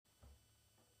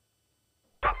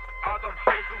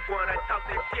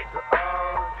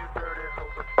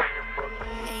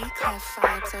A-Cat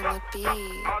vibes on the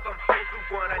beat.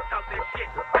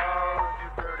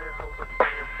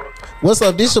 What's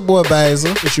up? This your boy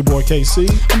Basil. It's your boy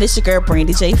KC. And this your girl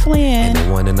Brandy J. Flynn.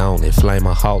 The one and only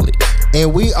Flameaholic.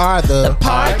 And we are the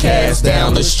podcast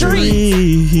down the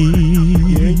street.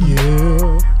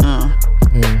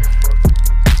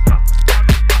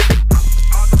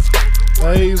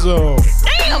 Basil.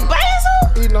 Damn,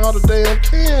 Basil. Eating all the damn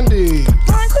candy.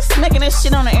 Brian, quit smacking that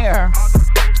shit on the air.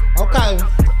 Okay.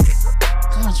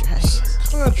 Country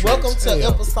ass. Welcome to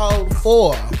episode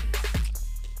 4.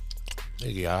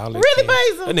 Nigga, all Really,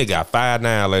 Basil? That nigga got 5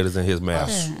 now-laters in his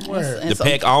mouth. Swear. The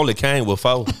pack only came with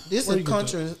 4. This is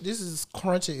country. This is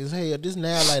crunchy as hell. This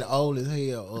now like old as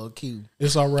hell. Q.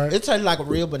 It's all right. It tastes like a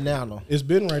real banana. It's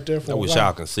been right there for I a wish while.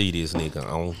 y'all can see this nigga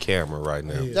on camera right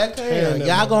now. Yeah. That Pan can. that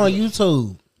Y'all go on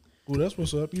YouTube. Ooh, that's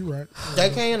what's up. You right.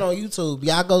 They can on YouTube.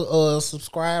 Y'all go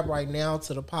subscribe right now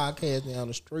to the podcast down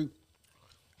the street.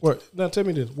 What? Now tell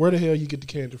me this. Where the hell you get the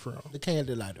candy from? The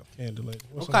candy lighter. Candy lady.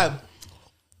 What's Okay. up?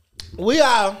 We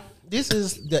are. This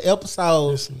is the episode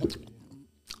Listen.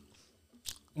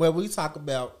 where we talk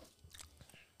about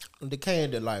the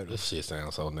candy lighter. This shit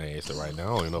sounds so nasty right now. I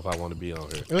don't even know if I want to be on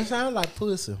here. It sounds like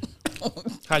pussy.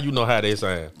 How you know how they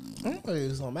sound? I'm gonna tell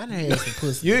you something. I done had some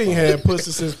pussy. You ain't had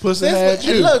pussy since pussy That's had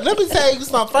what- you. Look, let me tell you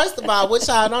something. First of all, which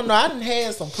y'all don't know, I done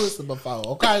had some pussy before,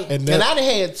 okay? And And, that- I done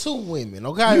had 2 women,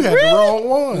 okay? You had the wrong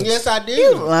one. Yes, I did.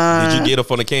 Did you get her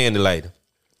from the candy lady?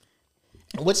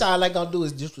 What y'all ain't gonna do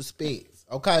is disrespect,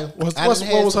 okay? What I done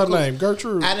had was her some name?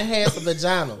 Gertrude. I done had some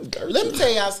vagina. Let me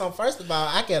tell y'all something. First of all,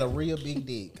 I got a real big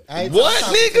dick. I ain't What,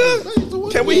 talking-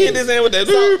 nigga? Can we hit this in with that?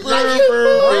 So,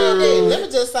 Brandy, let me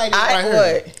just say this right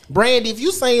here. would. Brandy, if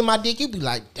you seen my dick, you'd be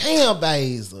like, damn,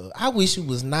 Basil, I wish you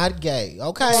was not gay,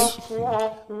 okay?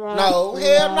 No,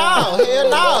 hell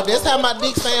no. That's how my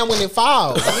dick sound when it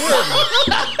falls. You hear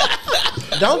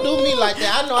me? Don't do me like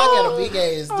that. I know I got a big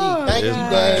ass dick. Thank you,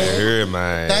 Dad. Here,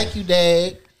 man. Thank you,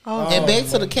 Dad. And back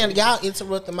to the candy. Y'all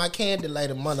interrupting my candy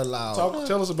later monologue.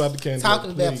 Tell us about the candy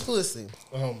Talking lady, about please. pussy.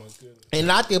 Oh my goodness. And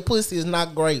not that pussy is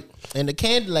not great. And the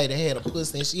candy lady had a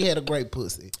pussy, and she had a great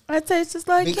pussy. I taste just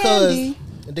like Because candy.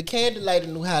 the candy lady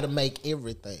knew how to make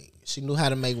everything. She knew how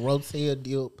to make Rotel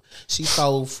dip. She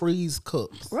sold freeze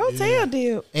cups. Rotel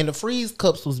dip. And the freeze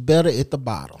cups was better at the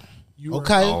bottom. You right.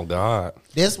 Okay? Oh, God.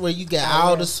 That's where you got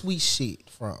all the sweet shit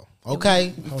from. Okay?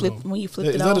 When you flip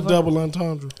Is it that over. a double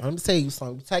entendre? Let me tell you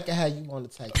something. You take it how you want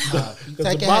to take it. You Because take the it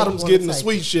how you bottom's wanna getting the take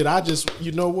sweet shit. I just,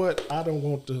 you know what? I don't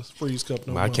want the freeze cup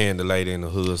no My more. candy lady in the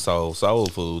hood sold soul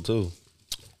food, too.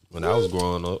 When I was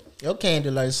growing up. it. Your candy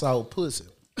lady sold pussy.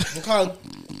 Okay?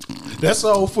 That's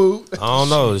soul food. I don't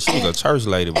know. She was a church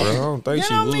lady, bro. I don't think That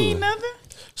she don't was. mean nothing.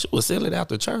 She was selling out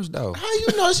the church, though. How you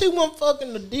know she wasn't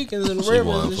fucking the deacons and the She reverends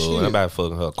wasn't and fooling. shit? Everybody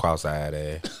fucking her cross-eyed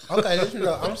ass. Okay,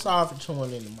 I'm sorry for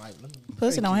chewing in the mic. Let me-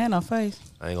 Pussy don't have no face.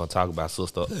 I ain't gonna talk about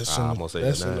sister. That's I almost said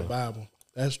that's that in the name. Bible.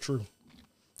 That's true.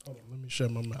 Hold on, let me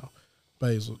shut my mouth.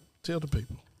 Basil, tell the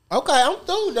people. Okay, I'm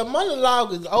through. The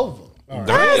monologue is over. Damn,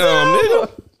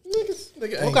 nigga. Nigga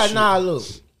ain't Okay, shit. now look.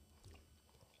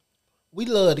 We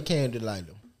love the candy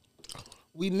lighter.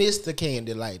 We miss the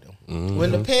candy lighter.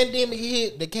 When the pandemic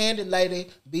hit, the candy lighter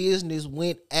business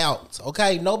went out.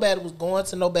 Okay, nobody was going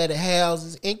to nobody's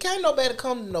houses, and can't nobody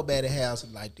come to nobody's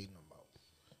houses like that no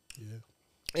more.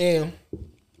 Yeah. And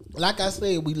like I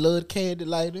said, we love the candy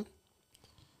lighter,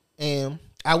 and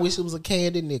I wish it was a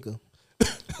candy nigga.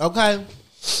 Okay,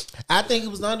 I think it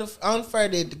was unfair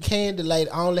that the candy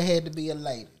lighter only had to be a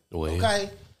lady. Well. Okay.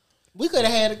 We could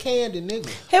have had a candy nigga.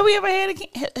 Have we ever had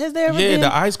has there ever Yeah, been?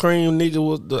 the ice cream nigga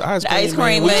was the ice cream, ice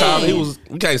cream We man. called, he was.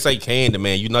 We can't say candy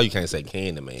man. You know you can't say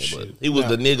candy man, but he was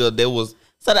the nigga that was.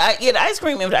 So the ice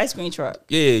cream man with the ice cream truck.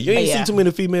 Yeah, you ain't Yeah. see too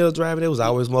many females driving. It was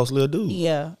always mostly a dude.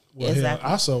 Yeah. Well, exactly.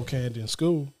 hell, I sold candy in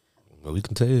school. Well, we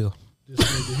can tell. This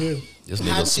nigga here. This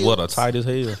Hot nigga sweater chips. tight as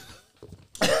hell.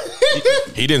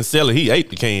 he didn't sell it. He ate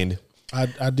the candy.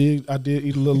 I did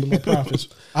eat a little of my profits.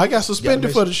 I got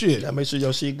suspended for the shit. Gotta make sure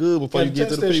your shit good before you get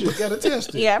to the people. Gotta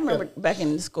test it. Yeah, I remember back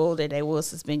in the school that they will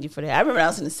suspend you for that. I remember when I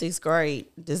was in the 6th grade.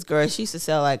 This girl, she used to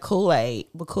sell like Kool-Aid,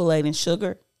 with Kool-Aid and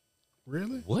sugar,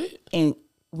 Really? What? and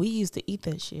we used to eat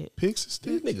that shit. Pixie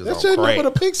stick? These niggas That on shit crack. but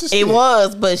a pixie stick. It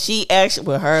was, but she actually,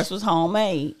 well, hers was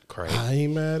homemade. Crazy. I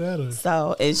ain't mad at her.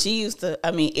 So, and she used to,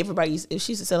 I mean, everybody used,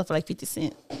 she used to sell it for like 50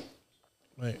 cents.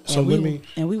 Right. So and let we, me.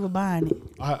 and we were buying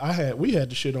it. We had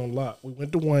the shit on lock. We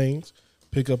went to Wayne's,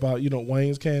 pick up out,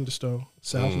 Wayne's Candy Store,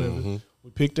 South Memphis.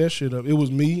 We picked that shit up. It was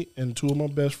me and 2 of my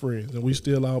best friends, and we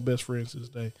still our best friends to this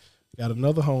day. Got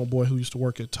another homeboy who used to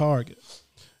work at Target.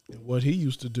 And what he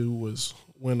used to do was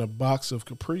when a box of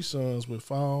Capri Suns would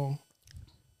fall,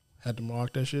 had to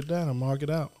mark that shit down, mark it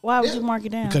out. Why would you mark it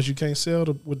down? Because you can't sell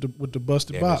with the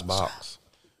busted Damaged box. box.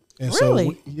 And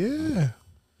Really?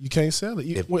 you can't sell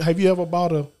it. Have you ever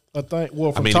bought a thing?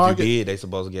 Well, from I mean, Target, if you did, they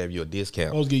supposed to give you a discount.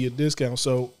 supposed to give you a discount.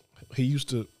 So he used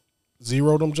to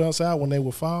zero them junks out when they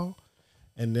would fall,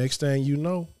 and next thing you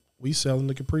know, we selling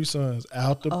the Capri Suns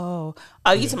out the. Oh,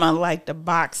 you talking about like the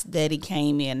box that he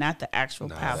came in, not the actual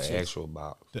pouches. The actual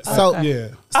box. So yeah.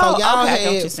 So Oh, y'all okay, I get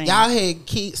what you're had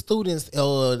saying. students.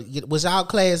 Was y'all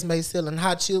classmates selling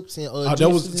hot chips and That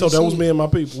was juices so. and That was shit? me and my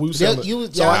people. We was selling.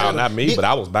 No, not me, but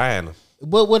I was buying them.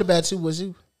 What about you? Was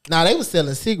you? Nah, they was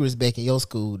selling cigarettes back in your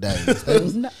school days.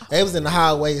 They was in the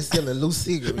highway selling loose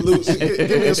cigarettes. Give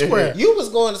me a square. You was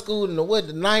going to school in the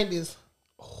 90s?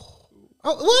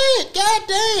 Oh, what?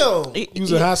 Goddamn. You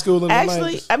was in high school in the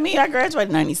Actually, 90s. I mean, I graduated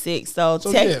in 96, so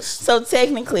yes. so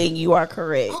technically you are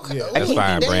correct. Yeah. That's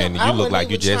fine, Brandon. You look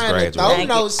like you just graduated. Thank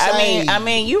you. Shade. I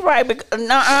mean, you're right.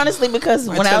 No, honestly, because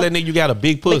I when tell I that nigga you got a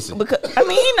big pussy. because I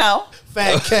mean, you know,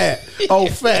 Fat cat.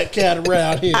 Fat cat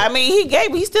around here. I mean,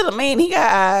 he's still a man. He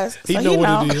got eyes. He so know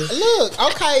what it is. Look,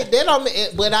 okay, that don't mean,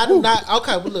 but I do not.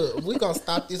 Okay, but look, we gonna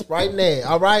stop this right now.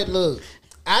 All right, look,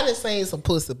 I done seen some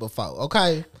pussy before.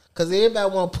 Okay. Cause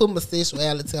everybody want to put my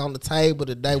sexuality on the table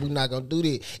today. We not gonna do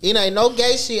that. It ain't no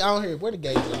gay shit on here. Where the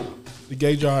gay jar? The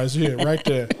gay jar is here, right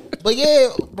there. But yeah,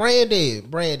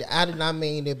 Brandon, I did not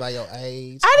mean it by your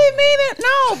age. I didn't mean it.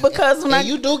 No, because when And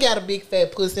you do got a big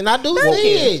fat pussy, and I do Thank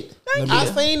see you. it. Thank I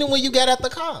you. seen it when you got out the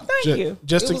car. Thank you.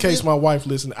 Just It in was case just- my wife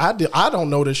listened, I don't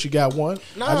know that she got one.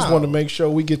 I just No. want to make sure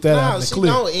we get that out No, in the she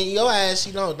clip. don't. In your ass,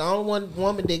 she don't. The only one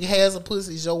woman that has a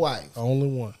pussy is your wife. Only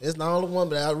one. It's the only one,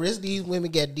 but the rest of these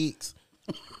women got dicks.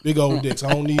 Big old dicks.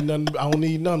 I don't need none. I don't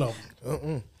need none of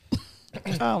them.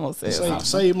 I almost said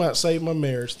something. Save my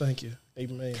marriage. Thank you.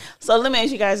 Amen. So let me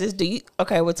ask you guys this: with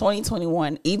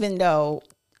 2021, even though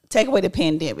take away the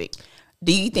pandemic,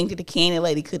 do you think that the candy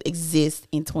lady could exist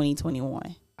in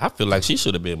 2021? I feel like she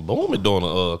should have been booming during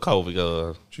the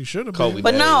COVID. She should have COVID been.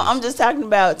 But no, days. I'm just talking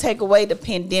about take away the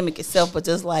pandemic itself, but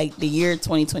just like the year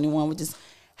 2021, which is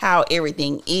how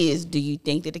everything is. Do you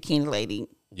think that the candy lady?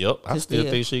 Yep, I Just still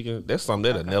did. think she can. That's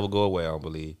something that'll never go away. I don't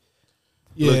believe.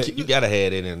 Yeah, Look, you gotta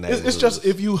have it in there. it's just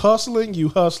if you hustling,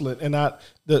 and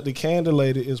the candy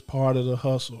lady is part of the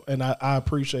hustle, and I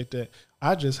appreciate that.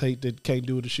 I just hate that can't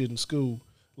do the shit in school.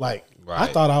 Like I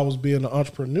Right. thought I was being an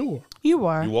entrepreneur. You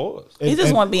are. you was. You just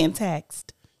and- want being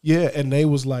taxed. Yeah, and they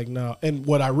was like, no. And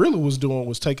what I really was doing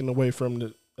was taking away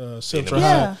from the Central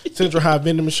Yeah. High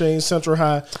vending machines, Central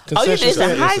High Oh, you concession did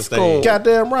stand. in high It's a school. thing.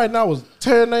 Goddamn right, and I was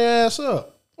tearing their ass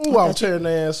up. Ooh, I was tearing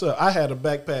their ass up. I had a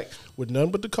backpack with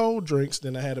none but the cold drinks.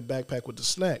 Then I had a backpack with the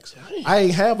snacks. I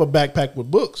ain't have a backpack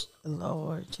with books.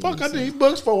 Lord, Fuck, I Jesus. need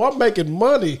books for. I'm making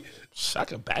money. I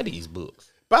can buy these books.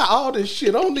 Buy all this shit.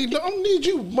 I don't need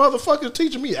you motherfuckers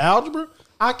teaching me algebra.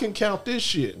 I can count this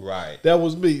shit. Right. That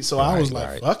was me. So I Right, was like,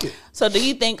 right. fuck it. So, do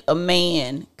you think a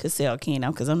man could sell candy?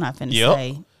 Because I'm not finna Yep.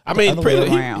 say. I mean, the other way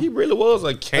pretty, around. he really was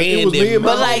a candy. It was me and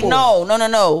my But like,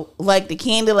 homeboy. no. Like the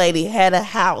candy lady had a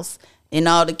house, and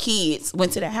all the kids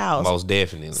went to the house. Most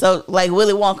definitely. So, like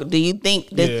Willy Wonka, do you think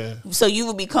that? Yeah. So you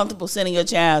would be comfortable sending your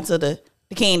child to the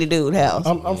candy dude house?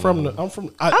 I'm from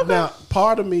now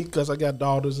part of me because I got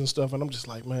daughters and stuff, and I'm just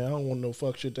like, man, I don't want no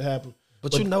fuck shit to happen.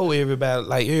 but you know everybody,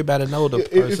 like everybody know the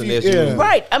If person you- that's yeah. you.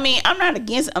 Right. I mean, I'm not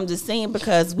against it. I'm just saying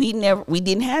because we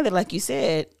didn't have it like you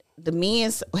said. The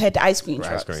men's had the ice cream Ice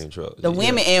trucks. cream trucks, The yeah.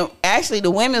 women, and actually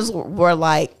the women's were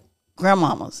like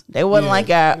grandmamas. They wasn't Yeah. like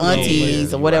our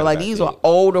aunties yeah, or you whatever. right Like about these that. were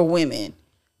older women.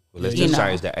 Well, let's You just know.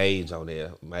 change the age on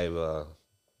there. Maybe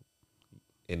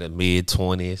in the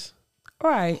mid-20s.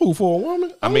 Right. Who for a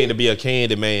woman? I mean, to be a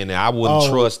candy man, I wouldn't Oh.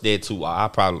 trust that too. I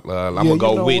probably, I'm you gonna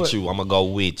go know with what? you. I'm gonna go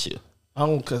with you. I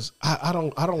don't because I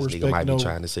don't Nigga respect might no. be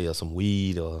trying to sell some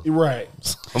weed or You're right.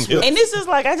 something. And this is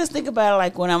like I just think about it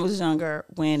like when I was younger,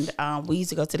 when we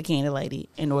used to go to the candy lady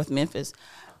in North Memphis,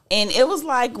 and it was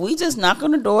like we just knock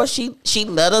on the door. She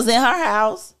let us in her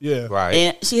house, Yeah. Right.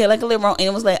 and she had like a living room, and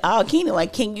it was like, oh, Kenny,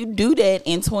 like, can you do that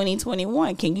in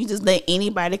 2021? Can you just let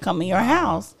anybody come in your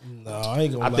house? No, I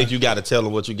ain't gonna. I lie. think you got to tell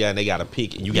them what you got, and they got to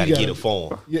pick it. You got to gotta- get it for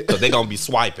them Yeah. because they gonna be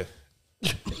swiping.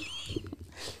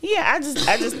 Yeah, I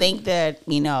just think that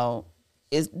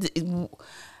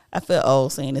I feel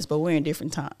old saying this, but we're in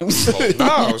different times.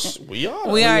 No, we are.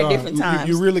 we are in different You- times.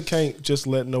 You really can't just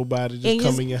let nobody just And come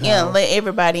just, in your house. yeah, let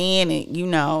everybody in,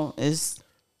 and it's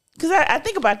because I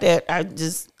think about that. I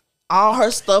just all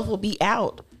her stuff will be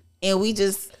out, and we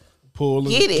just Pull and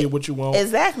get it. get what you want.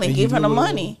 exactly. and Give you her do the whatever.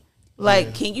 money.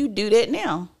 Like, can you do that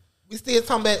now? We still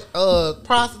talking about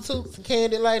prostitutes and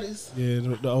candy ladies.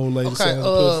 Yeah, the old lady Okay,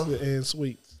 selling pussy and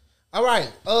sweets. All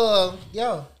right.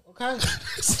 Yo. Okay.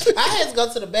 I had to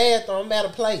go to the bathroom. I'm at a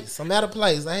place.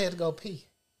 I had to go pee.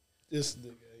 This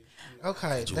nigga.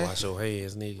 Okay. Did you wash your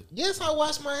hands, nigga? Yes, I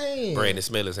wash my hands. Brandon,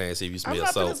 smell his hands. See if you I'm smell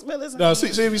not soap. gonna smell this. No, see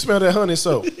if you smell that honey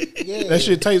soap. Yeah. That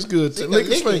shit tastes good. Lick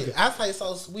his Lick it. finger. I say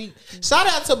so sweet. Shout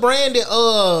out to Brandon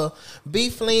B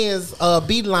Flynn's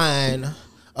B-line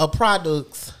of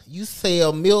products. You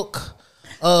sell milk,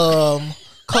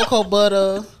 cocoa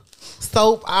butter,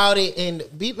 soap, all that. And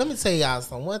let me tell y'all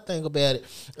something. One thing about it,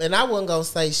 and I wasn't gonna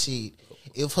say shit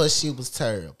if her shit was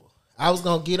terrible. I was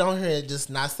gonna get on her and just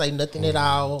not say nothing at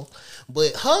all.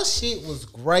 But her shit was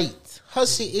great. Her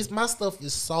shit is my stuff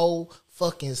is so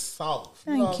fucking soft.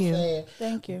 You know what I'm saying?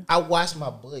 Thank you. I wash my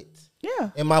butt. Yeah.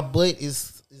 And my butt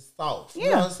is soft. You know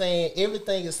Yeah. what I'm saying?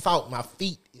 Everything is soft. My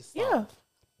feet is soft. Yeah.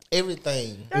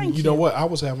 Everything. And you know what? I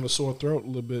was having a sore throat a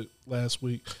little bit last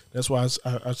week. That's why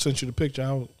I sent you the picture.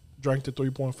 I drank the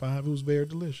 3.5. It was very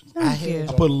delicious. Thank you.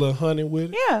 I put a little honey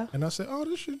with it. Yeah. And I said, oh,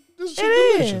 this shit It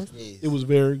delicious. is. It was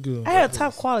very good. I had a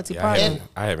top quality Yeah, product.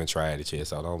 I haven't tried it yet,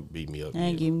 so don't beat me up. I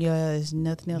ain't giving your ass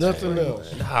nothing else. Nothing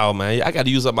else. No, man. I got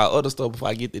to use up my other stuff before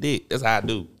I get to that. That's how I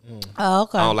do. Oh,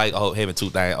 okay. I don't like having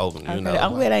two things open, you know.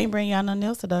 I'm glad I ain't bring y'all nothing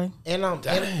else today. And I'm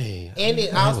Dang. and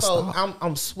it also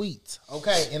I'm sweet.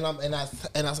 Okay. And I'm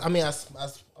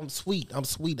sweet. I'm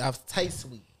sweet. I taste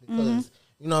sweet because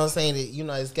you know what I'm saying.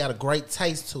 It's got a great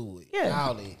taste to it. Yeah.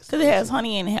 All that. Because it has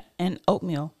honey and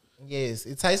oatmeal. Yes,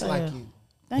 it tastes like yeah. you.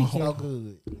 Thank It's you. so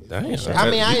good. Damn. I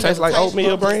mean, I you ain't taste never like tasted oatmeal,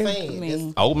 it, I'm just Brand? saying. I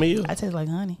mean, Oatmeal? I taste like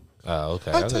honey. Oh,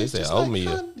 okay. I I thought you taste said just like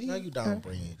oatmeal. honey. No, you don't,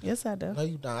 Brand. Yes, I do. No,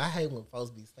 you don't. I hate when folks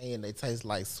be saying they taste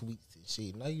like sweets and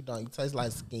shit. No, you don't. You taste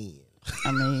like skin.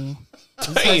 I mean,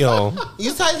 Damn.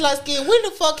 You taste like skin. When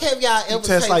the fuck have y'all ever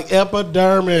Tastes like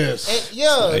epidermis.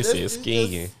 Yeah, They this said is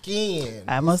skin. just skin.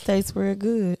 I must taste real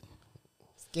good.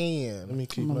 Let Skin. me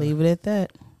keep I'm gonna my... leave it at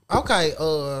that. Okay,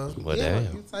 Well, yeah,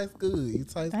 damn. you taste good. You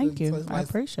taste Thank good. you. taste I like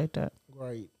appreciate that.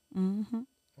 great.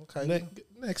 Okay,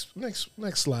 Next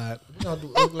slide. we gonna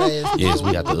do ugly ass. Yes,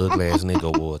 we got the ugly ass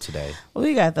nigga award today.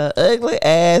 We got the ugly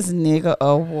ass nigga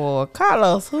award.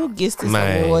 Carlos, who gets this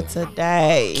Man. award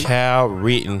today? Cal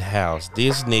Rittenhouse.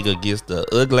 This nigga gets the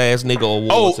ugly ass nigga award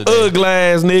Oh, today. ugly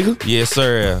ass nigga. Yes,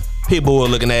 sir. Pitbull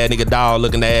looking at nigga, dog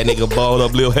looking at nigga, balled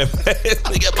up little heavy ass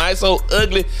nigga. Man, so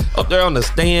ugly up there on the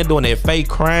stand doing that fake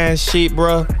crying shit,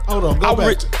 bro. Hold on, go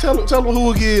back. Tell him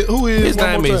who again. Who is His one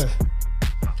name more is. time.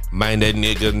 Man, that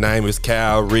nigga name is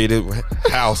Cal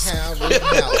Rittenhouse. Cal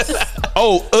Rittenhouse.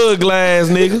 Oh, ugly ass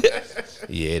nigga.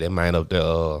 Yeah, that man up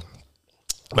there.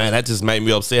 Man, that just made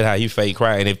me upset how he fake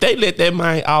crying. If they let that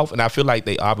man off, and I feel like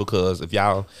they are, because if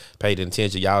y'all paid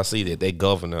attention, y'all see that they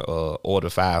governor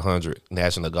ordered 500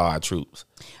 National Guard troops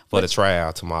for the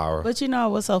trial tomorrow. But you know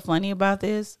what's so funny about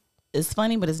this? It's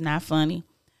funny, but it's not funny.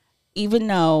 Even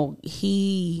though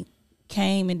he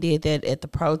came and did that at the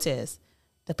protest,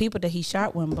 the people that he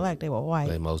shot weren't black; they were white.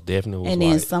 They most definitely was And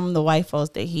then white. some of the white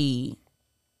folks that he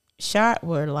shot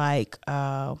were like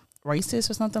racist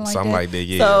or something like Something that. like that,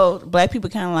 yeah. So black people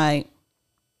kind of like,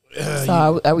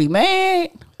 so are we mad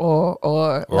or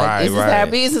like, Right, is this our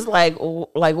right. business?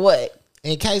 Like what?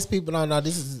 In case people don't know,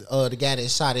 this is the guy that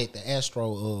shot at the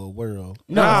Astro World.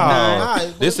 No, it's not.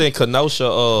 Nah, This in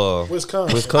Kenosha,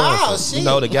 Wisconsin. Oh, shit. You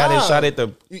know, the guy that Oh. shot at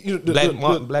the The Black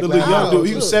little Lives young Matter. dude,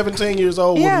 he was 17 years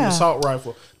old with Yeah. an assault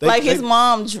rifle. Like his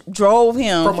mom drove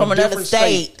him from a another different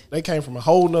state. They came from a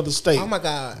whole nother state. Oh my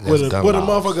God. with That's a gun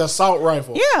laws. motherfucker assault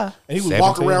rifle. Yeah. And he was 17.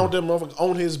 walking around with that motherfucker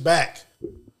on his back.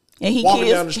 And he Walking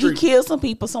down the killed, street. some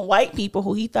people, some white people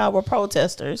who he thought were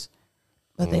protesters,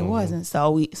 but they wasn't.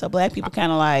 So black people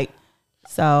kind of like,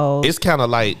 so It's kind of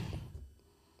like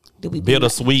did we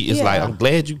bittersweet. It's Yeah.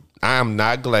 like, I'm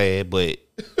not glad, but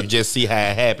you just see how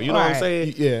it happened. You know what I'm Right.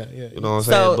 saying? Yeah. You know what I'm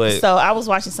saying? But So I was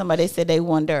watching somebody said they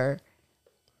wonder,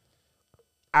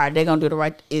 are they gonna do the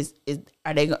right? Is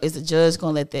the judge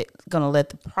gonna let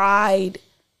the pride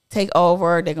take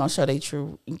over? They're gonna show they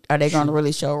true. Are they gonna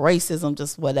really show racism?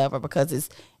 Just whatever, because it's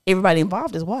everybody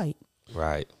involved is white.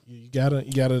 right. You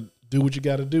gotta do what you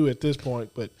gotta do at this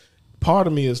point. But part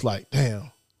of me is like,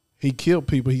 damn, he killed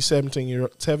people. He's 17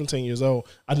 years old.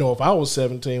 I know if I was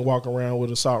 17 walking around with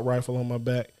an assault rifle on my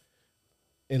back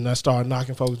and I started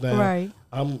knocking folks down, Right.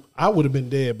 I would have been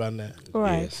dead by now.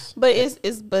 Right. Yes. But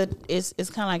it's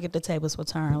kind of like if the tables were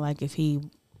turned. Like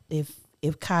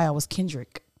if Kyle was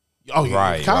Kendrick. Oh yeah,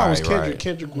 Right, if Kyle was right, Kendrick. right.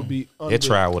 Kendrick would be That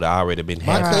trial would have already been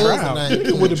My happening. cousin trial. named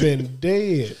Kendrick would have been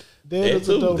dead. Dead as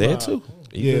a That doorknob. too.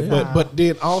 Yeah, but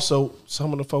then also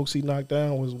some of the folks he knocked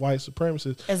down was white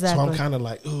supremacists. So Exactly. I'm kind of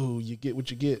like, ooh, you get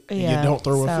what you get. And Yeah, you don't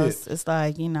throw so a it's, fit it's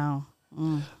like yeah.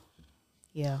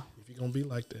 if you're gonna be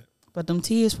like that. But them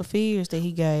tears for fears that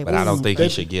he gave. But I don't think he They-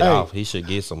 should get hey. off. He should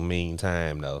get some mean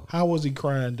time though. How was he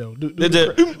crying though? Bro,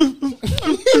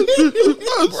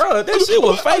 that shit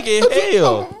was fake as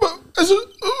hell.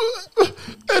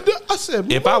 I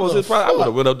said, If I was his father, I would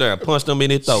have went up there and punched him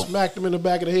in his throat. smacked him in the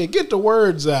back of the head. Get the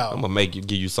words out. I'm gonna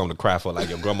give you something to cry for, like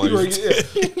your grandma used to.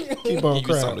 Keep on Give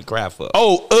you something crying. to cry for.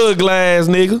 Oh, ugly ass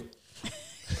nigga.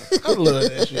 I love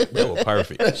that shit. That was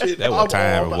perfect. That was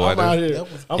time, boy. I'm out here.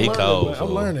 I'm He learning, cold, man. I'm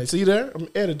fool. learning. See there? I'm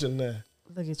editing now.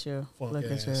 Look at you. Funk Look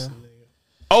at you. ass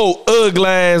Oh, ugly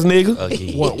ass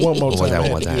nigga. One more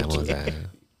time. One time.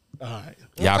 All right.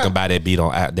 Y'all can buy that beat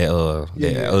on that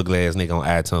Yeah. ugly ass nigga on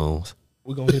iTunes.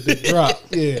 We're gonna hit the drop.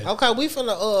 Yeah. Okay, we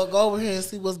finna go over here and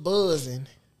see what's buzzing.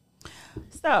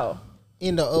 So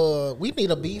In the we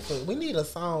need a beat for we need a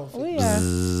song for we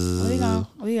gonna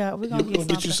We're get gonna something.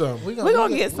 get you something. We're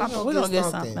gonna get something. We're gonna get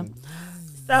something.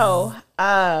 So,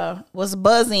 what's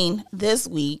buzzing this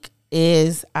week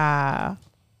is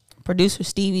producer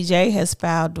Stevie J has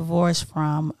filed divorce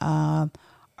from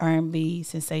R&B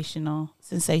sensation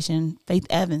Faith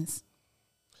Evans.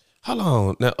 Hold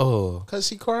on. Now, Cause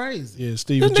she crazy. Yeah,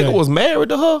 Steve this J. nigga was married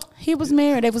to her? He was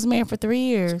married. They was married for 3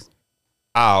 years.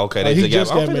 Oh, okay. Oh, he They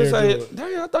just together. got I'm finna married say to it.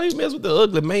 Damn, I thought he messed with the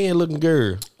ugly man looking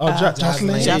girl.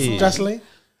 Jocelyn. Jocelyn. Jocelyn.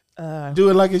 Do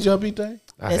it like it's your birthday.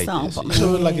 I That hate song. this shit.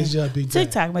 Do it like it's your birthday.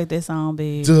 TikTok made that song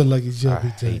big. Do it like it's your I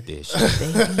birthday. hate this shit.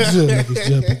 Do it like it's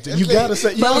your birthday. You gotta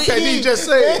say. You But we- can't even just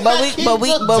say it. But Do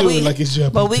we it like it's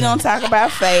your but we birthday. gonna talk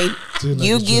about Faith. Do it like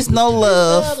You it's your get no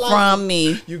birthday. love from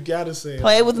me. You gotta say it.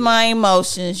 Play with my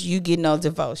emotions, you get no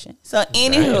devotion. So,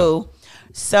 anywho,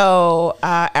 so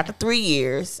after 3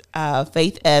 years,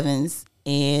 Faith Evans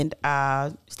and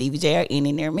Stevie J are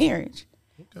ending their marriage.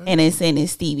 And it's saying that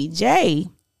Stevie J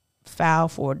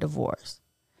filed for divorce.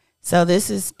 So, this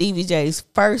is Stevie J's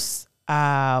first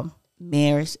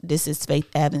marriage. This is Faith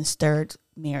Evans' third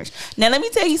marriage. Now, let me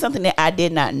tell you something that I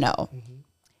did not know.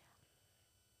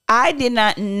 I did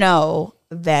not know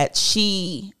that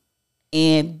she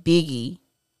and Biggie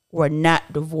were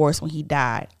not divorced when he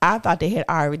died. I thought they had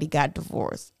already got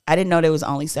divorced. I didn't know they was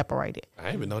only separated. I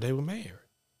didn't even know they were married.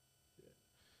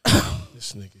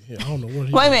 This nigga here. I don't know what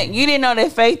he. Wait a minute, you didn't know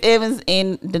that Faith Evans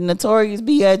and the Notorious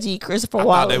B.I.G. Christopher I thought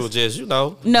Wallace? they were just,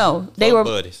 no, they fuck were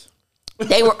buddies.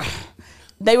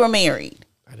 they were married.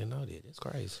 I didn't know that. That's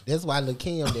crazy. That's why Lil'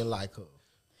 Kim didn't like her.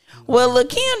 Well,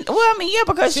 LaKim,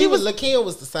 because she was Lil' Kim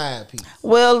was the side piece.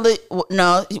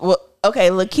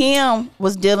 LaKim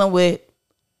was dealing with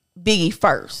Biggie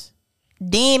first.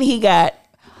 Then he got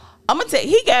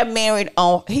married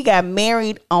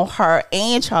on her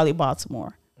and Charlie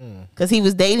Baltimore. Because he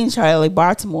was dating Charlie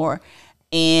Baltimore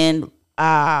and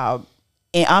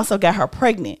also got her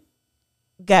pregnant.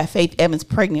 Got Faith Evans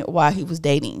pregnant while he was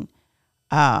dating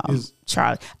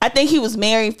Charlie. I think he was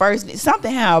married first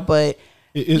somehow, but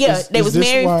they was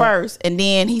married first, and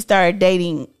then he started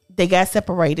dating. They got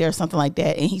separated or something like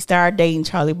that, and he started dating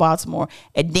Charlie Baltimore,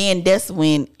 and then that's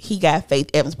when he got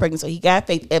Faith Evans pregnant. So he got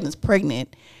Faith Evans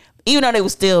pregnant, even though they were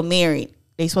still married.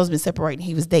 They supposed to be separated.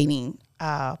 He was dating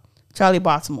Charlie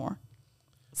Baltimore.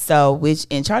 So,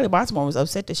 and Charlie Baltimore was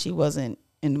upset that she wasn't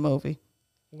in the movie.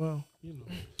 Well, you know,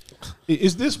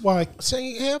 is this why?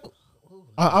 She help.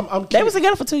 I'm They was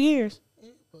together for 2 years.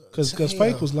 because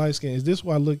Faith was light skinned. Is this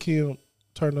why Lil' Kim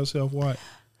turned herself white?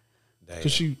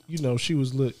 Because she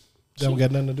was lit. That don't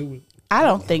got nothing to do with. I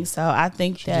don't think so. I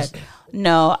think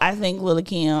I think Lil'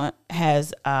 Kim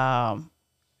has Got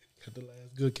the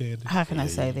last good candy. how can I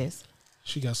say this?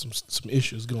 She got some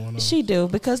issues going on. She do,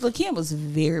 because Lil' Kim was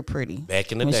very pretty.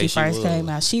 Back in the when day, she she first was. came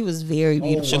out. She was very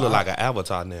beautiful. She look like an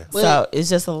avatar now. So it's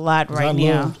just a lot right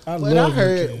now.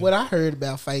 What I heard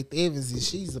about Faith Evans is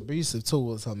she's abusive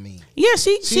towards her man. Yeah,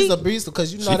 She's abusive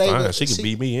because you know She they. fine. She could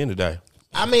beat me any day.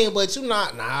 I mean, but you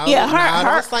not now. Yeah,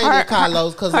 don't say that,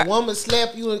 Carlos, because her- a woman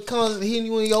slap you and comes hitting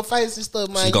you in your face and stuff,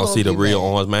 man. She you gonna see the get real mad.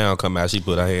 orange man come out. She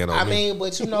put her hand on I me. mean,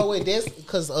 but you know what? That's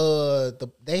because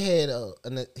they had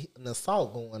an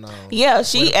assault going on. Yeah, When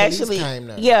she the police actually. came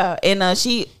there. Yeah, and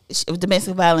she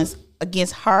domestic violence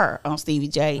against her on Stevie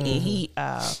J, and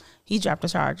he dropped the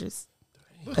charges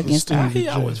against Why her. he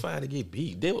always find to get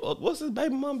beat? What's his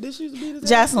baby mom? Did she used to beat his ass?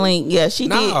 Jocelyn, yeah, she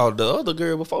did. No, the other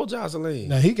girl before Jocelyn.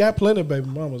 Now he got plenty of baby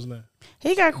mamas now.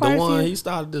 He got The quite a one few. he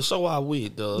started the show out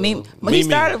with. But he Mimi.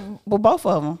 started with both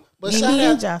of them. But Mimi shout and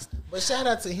out, Jocelyn. but shout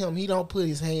out to him. He don't put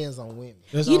his hands on women.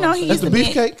 That's You all know I'm he saying. used That's to the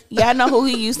be. beefcake. Y'all know who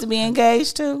he used to be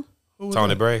engaged to?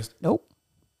 Tony Braxton. Nope.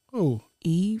 Who?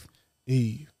 Eve.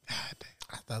 Eve.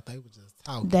 I thought they were just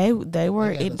talking.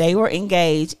 They were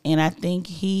engaged, and I think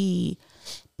he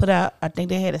put out. I think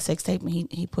they had a sex tape, and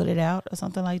he put it out or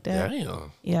something like that.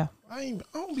 Damn. Yeah. I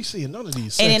don't be seeing none of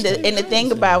these. And sex the tapes.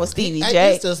 thing about with Stevie Hey,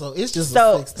 J, it's just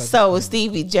a sex tape. so with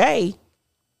Stevie J,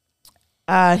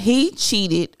 he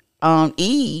cheated on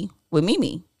E with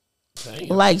Mimi. Damn.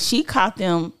 Like she caught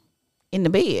them in the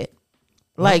bed.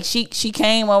 Like she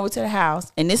came over to the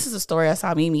house, and this is a story I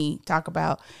saw Mimi talk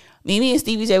about. Mimi and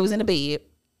Stevie J was in the bed,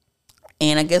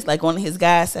 and I guess like one of his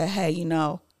guys said, "Hey,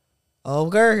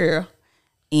 old girl here,"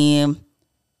 and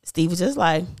Stevie just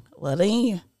like, "Well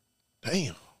then."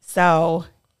 Damn. So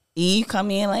Eve come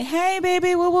in like, "Hey,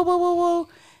 baby, woo, woo, woo, woo, woo,"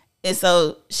 and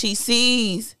so she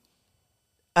sees,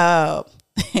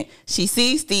 she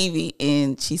sees Stevie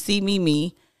and she see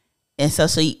Mimi, and so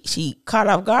she caught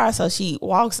off guard, so she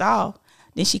walks off.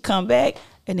 Then she come back,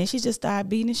 and then she just started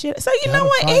beating the shit. So you know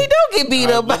what? He do get beat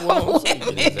up by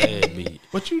women.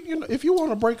 But you know, if you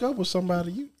want to break up with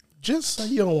somebody, you just say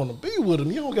you don't want to be with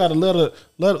them. You don't got to let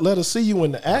her see you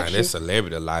in the Man, action. this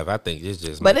celebrity life, I think it's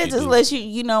just. But make it just lets you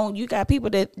you got people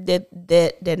that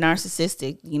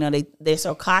narcissistic. They're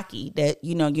so cocky that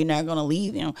you're not gonna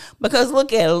leave them, because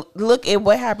look at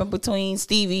what happened between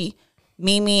Stevie,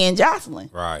 Mimi, and Jocelyn,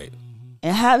 right.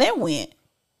 and how that went.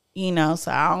 So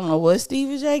I don't know what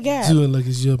Stevie J got, Do it like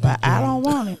it's your but I don't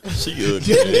want it. She good.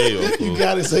 Hell, You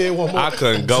got to say it one more. I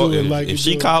couldn't go. Do it like If it's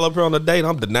she your- call up here on a date,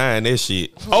 I'm denying that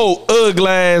shit. Oh, ugly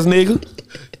ass nigga.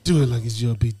 Do it like it's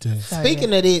your big day.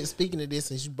 Speaking of this,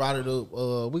 since you brought it up,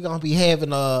 we're gonna be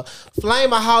having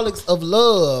Flameaholics of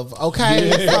Love. Okay,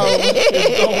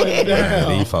 Going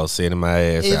down. These folks sending my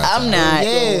ass It's- out. I'm not.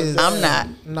 Yes. I'm not.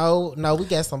 No, we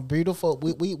got some beautiful.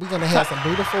 We're gonna have some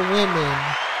beautiful women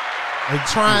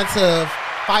trying to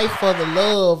fight for the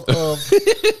love of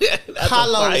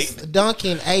Carlos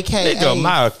Duncan, aka Nigga,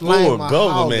 my full Flameaholics.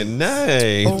 government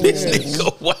name. This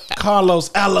nigga, wow. Carlos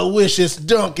Aloysius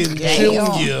Duncan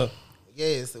Jr.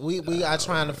 Yes, we are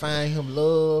trying to find him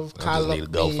love. I just need to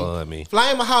go fund me.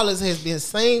 Flameaholics has been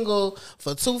single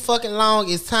for too fucking long.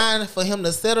 It's time for him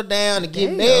to settle down and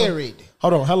get married.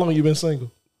 Hold on, how long you been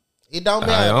single? It don't I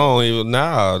matter. don't even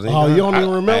know. Oh, you don't even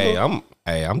remember?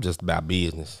 I'm just about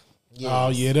business. Yes. Oh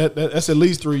yeah, that's at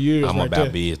least 3 years. I'm right about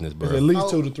there. business, That's bro. at least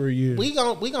Oh, 2 to 3 years. We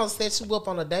gonna set you up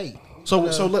on a date. So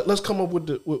let's come up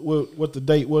with what the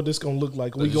date. What this gonna look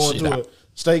like? We Look going shit to a out.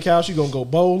 steakhouse? You gonna go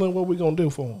bowling? What we gonna do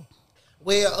for him?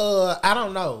 Well, I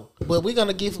don't know, but we're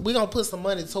gonna put some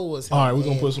money towards him. All right, we're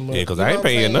gonna And put some money. Yeah, because You I know ain't what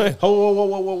I'm paying saying? nothing.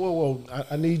 Whoa!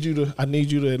 I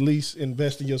need you to at least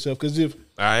invest in yourself. Because if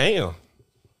I am.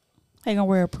 They gonna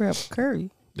wear a prep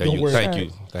curry. There Don't you, worry. thank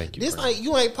you. This bro. ain't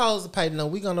you ain't supposed to pay. No,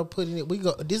 we gonna put in it.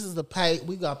 This is the pay.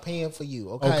 We got paying for you.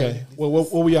 Okay. okay, well,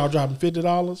 what we all dropping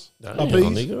 $50 Damn, a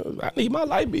piece? nigga, I need my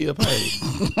light bill paid.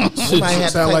 We might have to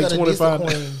Sound take like her to 25.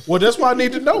 Disney Queen. Well, that's why I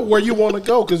need to know where you want to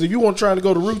go. Because if you want trying to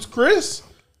go to Roots Chris,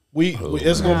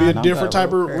 it's gonna be a don't different go type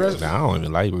of Ruth Chris. restaurant. Nah, I don't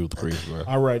even like Ruth Chris, bro.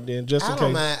 All right, then, just in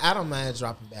case I don't mind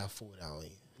dropping about $40 on you.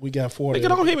 we got 40. Nigga,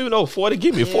 don't hit me with no 40.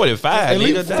 Give me 45. At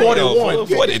least Nigga, damn, 41.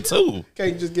 42.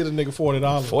 Can't just get a nigga $40.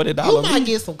 $40. You might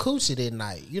get some coochie that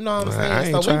night. You know what I'm saying? I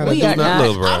ain't So trying to we do are nothing, not.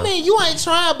 little bro. I mean, you ain't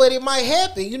trying, but it might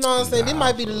happen. You know what I'm saying? It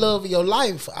might be the love of your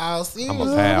life. I'll see. I'm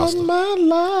a pastor. My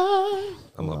life,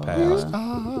 I'm a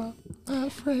pastor. my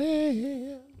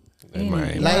friend. That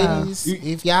man. Ladies,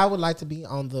 if y'all would like to be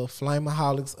on the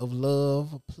Flameaholics of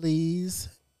Love, please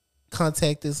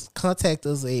contact us at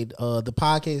the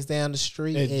podcast down the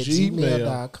street At at Gmail.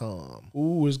 gmail.com.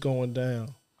 Ooh, it's going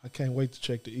down. I can't wait to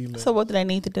check the email. So what do they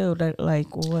need to do?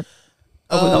 Like what?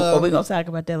 Are we gonna talk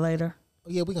about that later?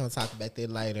 Yeah, we're gonna talk about that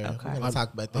later. Okay. We're gonna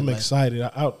talk about that I'm later. excited.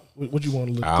 What you want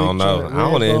to look? I don't thick, know. giant, I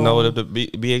don't red even know bone? whether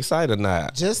to be excited or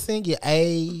not. Just sing your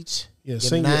age, Yeah, your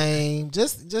sing your- name,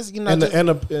 just you know, And, just, and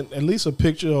at least a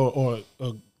picture or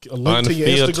a link to your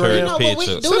Unfiltered. Instagram. you know, but we,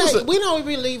 pictures. do Send us that, a- we don't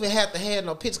really even have to have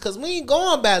no picture because we ain't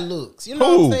going by looks. You know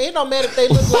what Who? I'm saying? It don't matter if they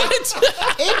look like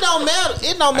it don't matter.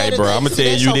 It don't matter. Hey, bro, if I'm they- gonna tell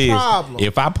that's you your this: problem.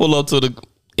 if I pull up to the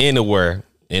anywhere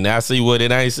and I see what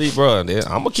it ain't see, bro, then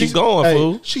I'm gonna keep going, Hey,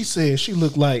 fool. she said she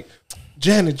looked like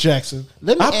Janet Jackson.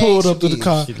 Let me I pulled ask up to you the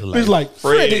car. She He's look like, like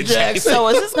Freddie Freddie Jackson. So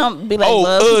is this gonna be like Oh,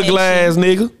 love ugly connection? ass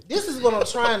nigga. This is what I'm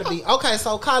trying to be. Okay,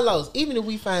 so Carlos, even if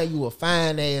we find you a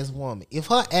fine ass woman, if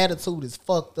her attitude is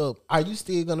fucked up, are you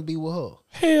still gonna be with her?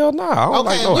 Hell no, I don't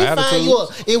like no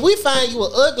attitude. If we find you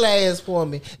an ugly ass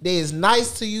woman that is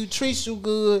nice to you, treats you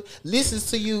good, listens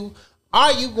to you,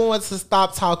 are you going to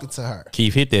stop talking to her?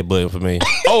 Keith, hit that button for me.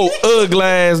 Oh, ugly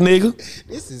ass nigga.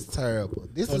 This is terrible.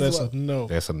 This Oh, is that's what, a no.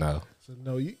 That's a no.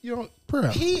 No, you don't, bro.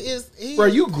 He Bro,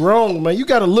 you grown, man. You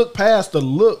got to look past the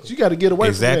looks. You got to get away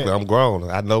Exactly. from that. I'm grown.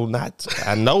 I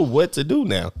know what to do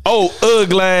now. Oh,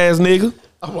 ugly ass nigga.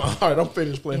 All right, I'm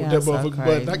finished playing Yeah, with that so motherfucking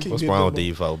crazy. button. I can't What's get wrong that with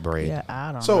these folks, Brand? Yeah,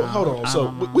 I don't So know. hold on. I So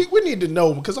don't know. we need to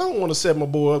know because I don't want to set my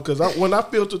boy up because when I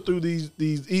filter through these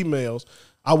emails,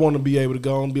 I want to be able to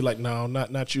go and be like, no,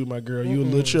 not you, my girl. You a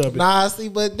little chubby. Nah, see,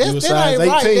 but You a that size ain't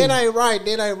right. 18. That ain't right.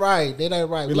 That ain't right. That ain't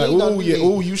right. Be We like, ain't gonna ooh, do yeah, that.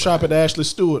 ooh, you shop at Ashley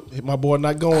Stewart. My boy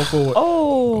not going for it.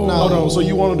 Oh, No. Hold on. So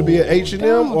you want him to be at H&M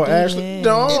Don't or do Ashley? that.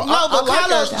 No, No, I but like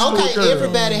Carlos, Ashley Stewart okay, girl.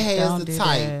 everybody has Don't the do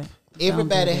type. that.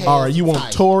 Everybody has All right, you the want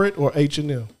type. Torrid or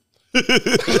H&M?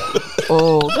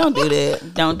 oh, don't do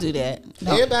that. Don't do that.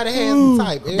 Don't, Everybody has the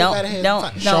type. Everybody don't, has don't, the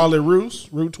type. Charlotte Roos,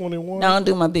 Route 21. don't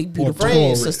do my big beautiful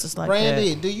Brand- sisters like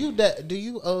Brandy, that. do you Yeah, yeah.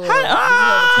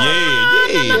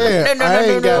 Yeah, No, I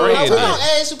ain't got no, no that? no. We type. gonna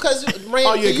ask you because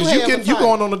Oh yeah, because you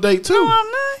going on a date too. No,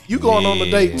 I'm not. You going on a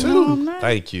date Yeah. too. I'm not.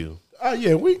 Thank you. Oh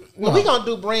yeah, we. Well, we gonna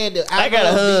do Brandy. I got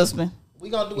a husband. We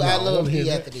gonna do No, I I love wanna hear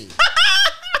you that. after this.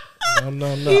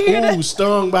 No. Ooh,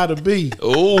 stung by the bee.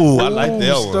 Ooh, I like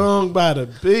that one. Stung by the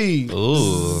bee.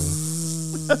 Ooh.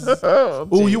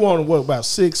 Ooh, you want what about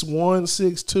 6'1",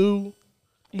 6'2",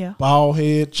 Yeah. bald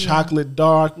head, chocolate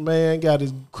dark man, got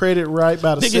his credit right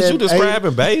by the Niggas, you 7, 8.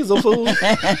 describing Basil, fool?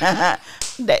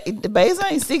 The base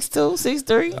ain't 6'2",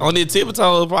 6'3". On their tip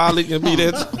toe, probably can be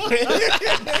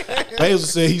that. Basil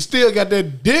said he still got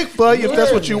that dick for you if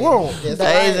that's what you want. That's The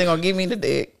A's right. ain't gonna give me the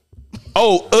dick.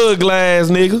 Oh, ugly ass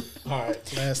nigga. All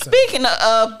right, last time. Speaking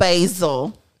of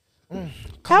Basil,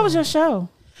 how was your show?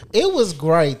 It was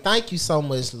great. Thank you so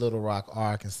much, Little Rock,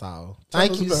 Arkansas.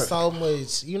 Thank us you about it. so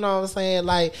much. You know what I'm saying?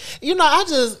 Like,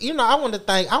 I want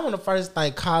to first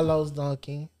thank Carlos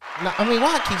Duncan. No, I mean,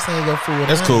 why I keep saying your fool?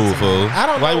 That's cool, fool. I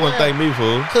don't know Why you want to thank me,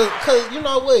 fool? Cause you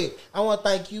know what? I want to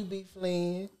thank you, B.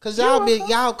 Flynn. Cause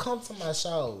y'all come to my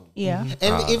show. Yeah.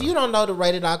 And if you don't know the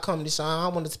Rated R Comedy Show, I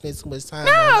don't want to spend too much time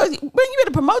No, on it. when you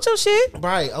better promote your shit.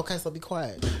 Right. Okay, so be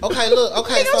quiet. Okay, look.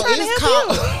 Okay, Nigga, I'm so trying to it's help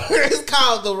called it's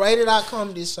called the Rated R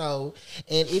Comedy Show,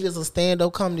 and it is a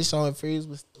stand-up comedy show infused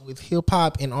with hip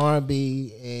hop and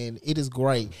R&B, and it is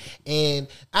great. And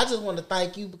I just want to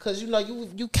thank you because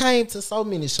you came to so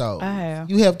many shows. I have.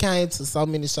 You have came to so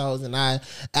many shows, and I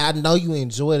know you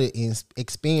enjoyed the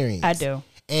experience. I do.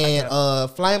 And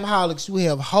Flameholics, you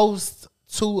have hosted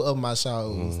 2 of my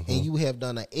shows, and you have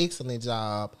done an excellent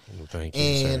job. Thank you,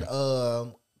 And sir.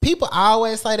 people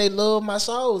always say they love my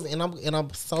shows, and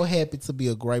I'm so happy to be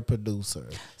a great producer.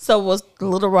 So was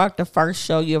Little Rock the first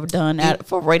show you ever done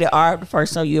for Rated R? The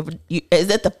first show you ever? Is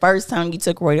that the first time you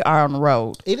took Rated R on the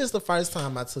road? It is the first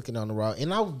time I took it on the road,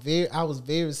 and I was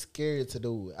very scared to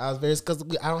do it. I was very because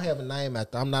I don't have a name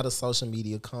after. I'm not a social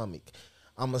media comic.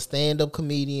 I'm a stand-up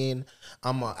comedian.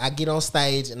 I get on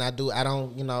stage and I'm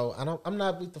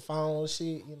not with the phone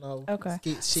shit. Okay.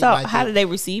 Shit So like how that. did they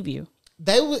receive you?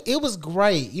 It was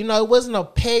great. It wasn't a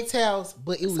packed house,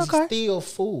 but it was okay. still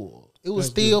full. It was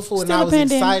still full, and Still I a was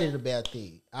pandemic. excited about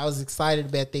that. I was excited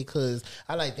about that because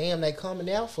I like, damn, they coming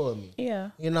out for me.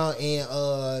 Yeah. And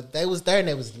they was there and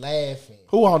they was laughing.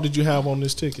 Who all did you have on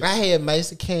this ticket? I had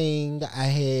Mason King. I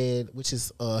had, which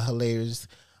is hilarious.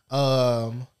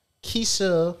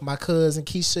 Keisha, my cousin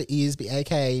Keisha Isby,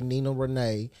 aka Nina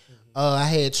Renee. I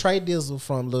had Trey Dizzle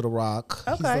from Little Rock.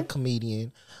 He's Okay. a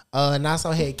comedian. And I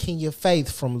also had Kenya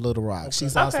Faith from Little Rock.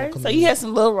 She's also a Okay. comedian. So you had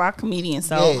some Little Rock comedians.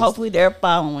 So Yes. hopefully they're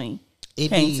following. It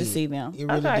came did. to see them. It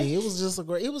really Okay. did. It was just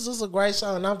a great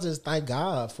show, and I'm just thank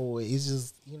God for it. It's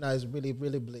just it's really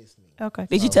blessed me. Okay.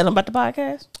 Did you tell them about the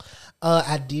podcast?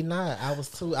 I did not. I was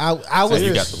too. I So was.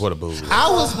 you got the what a boo. I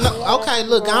was okay.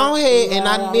 Look, go ahead, and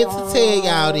I meant to tell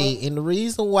y'all that, and the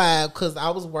reason why, because I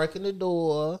was working the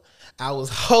door, I was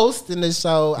hosting the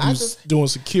show. You was doing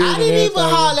security. I didn't and even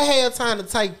everything? hardly have time to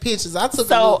take pictures. I took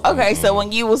So a look. okay, so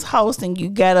when you was hosting, you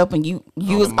got up and you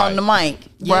was the on the mic,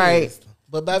 Yes. right?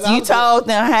 But baby, I You was- told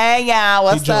them, "Hey y'all,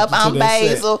 what's jumped up? into I'm that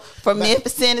set. Basil from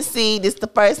Memphis, Tennessee. This the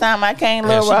first time I came to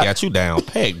Man, Little she Rock." got you down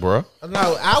packed, bro.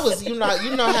 No, I was. You know how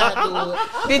I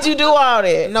do it. Did you do all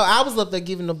that? No, I was up there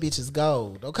giving them bitches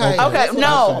gold. Okay. Okay, That's what I was no,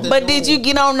 up there but did doing. you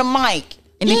get on the mic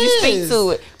and did you speak Yes. to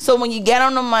it? So when you got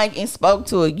on the mic and spoke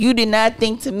to it, you did not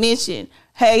think to mention,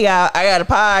 "Hey y'all, I got a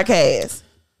podcast."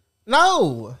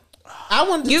 No. I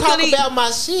wanted to You talk could about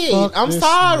my shit. Fuck I'm this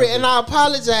sorry, nigga. and I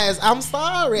apologize. I'm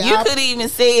sorry. You I- could even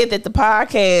say that the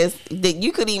podcast that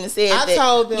you could even say I that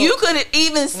told them- you could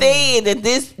even say that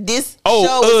this Oh,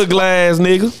 show is, ugly ass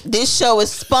nigga. this show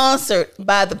is sponsored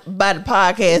by the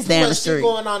podcast down Too the much shit street.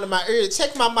 going on in my ear.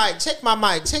 Check my mic. Check my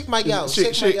mic. Check my yo.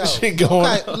 Shit- check my shit- yo. shit going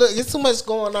okay, on. look, it's too much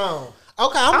going on.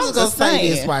 Okay, I'm just gonna just say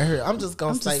this saying. right here. I'm just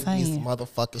gonna I'm say just this saying.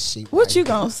 motherfucking shit. What right you here.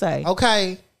 gonna say?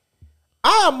 Okay.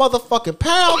 I am motherfucking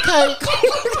pound cake.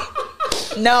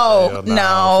 No, Hell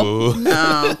nah, fool. no.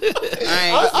 I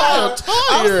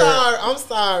I'm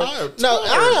sorry. No,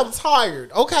 I am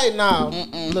tired. Okay, now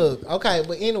look. Okay,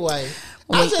 but anyway,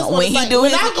 I just wanna when he say, do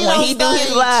when his I get on do his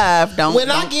stage- live, don't. When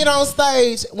I get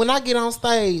on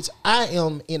stage, I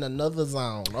am in another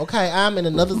zone. Okay, I'm in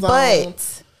another zone.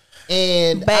 but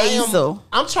and Basil.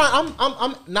 I'm trying.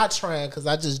 I'm not trying because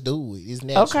I just do it. It's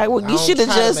natural. okay, well I you don't should have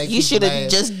try to just make you people should have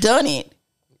laugh. just done it.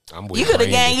 I'm with You could have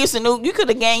Randy. gained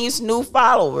you some new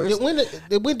followers. When did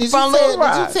you From tell? Lil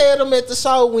Rod. Did you tell them at the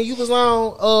show when you was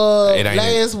on It ain't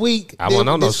last week? I wasn't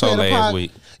on no show last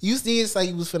week. You did say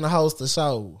you was finna host the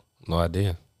show. No, I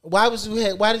didn't. Why did you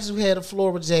have a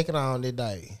floral jacket on that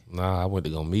day? Nah, I went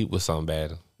to go meet with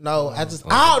somebody. No, I just.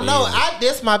 on Oh the no, business.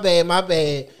 that's my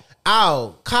bad.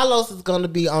 Oh, Carlos is gonna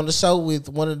be on the show with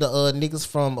one of the niggas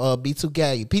from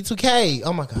B2K. P2K.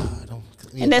 Oh my god.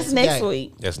 Yeah, And that's B2K. next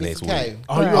week. That's next B2K. week.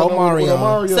 Oh, you Right. don't Omarion. know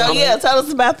Omarion. So yeah, tell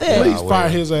us about that. Please Nah, fire well.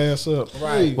 his ass up.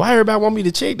 Right. Why everybody want me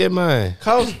to check that man?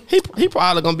 Cause He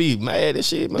probably gonna be mad and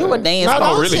shit, man. Do a dance. I No, don't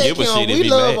Don't really check give a him. shit if We he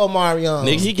love mad. Omarion.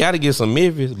 Nigga, he got to get some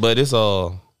Memphis, but it's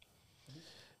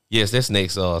yes, that's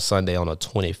next Sunday on the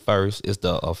 21st. It's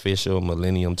the official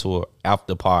Millennium Tour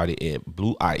after party at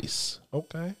Blue Ice,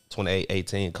 okay.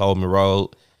 2818 Coleman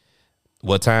Road.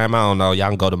 What time? I don't know. Y'all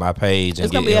can go to my page and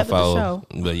It's get gonna be after the info. show.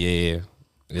 But yeah.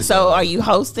 It's, So are you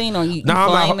hosting or you? No, I'm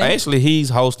not. flaming? Actually, he's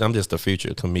hosting. I'm just a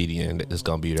future comedian that's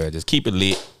gonna be there. Just keep it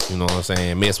lit. You know what I'm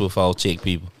saying? Mess with folks, check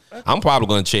people. I'm probably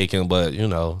gonna check him, but you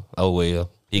know, oh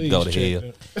well. He can go to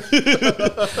Please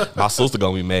hell. My sister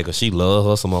gonna be mad because she love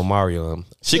her some Omarion.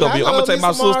 She gonna I be. I'm gonna love take me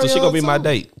my some sister. She gonna be Omarion, my too.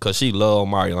 date because she love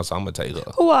Omarion, so I'm gonna take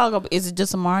her. Who all gonna? Is it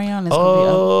just a Marion?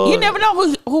 You never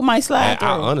know who might slide I through.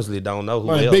 honestly don't know who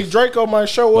Man, else. Big Draco might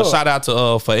show But up. shout out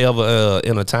to Forever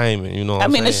Entertainment. You know what I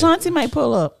I'm mean, saying? Ashanti might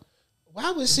pull up Why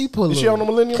would she pull Is up? she on the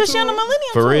Millennium because she Tour? on the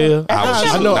Millennium For Tour. real?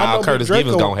 I know Nah, Big Curtis Draco-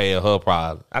 Givens gonna have her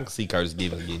problem. I can see Curtis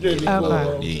Givens getting it.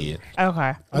 Okay. Yeah.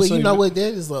 Okay, Well, you seen know it. what?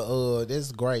 That is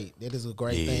that's great. That is a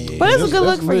great thing. but it's a That's- good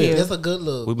look that's for lit. you. That's a good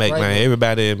look. We make Great man. look.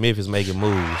 Everybody in Memphis making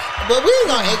moves. But we ain't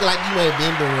gonna act like you ain't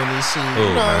been doing this shit. Oh You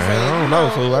know what I'm man, saying? I don't You know,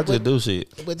 fool. I just but, do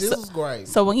shit. But this is great.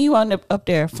 So when you up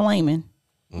there flaming,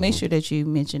 make sure that you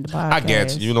mention the podcast. I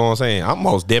got you. You know what I'm saying? I'm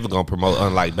most definitely gonna promote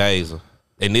Unlike Basil.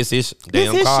 And this is This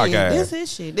damn is car shit. guy. This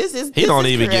is shit. This is. He this don't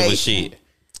is even give a creation. shit.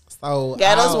 So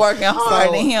Got us working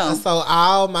harder than him. So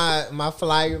all my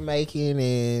flyer making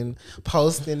and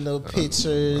posting the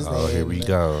pictures. Oh, and, here we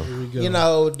go. You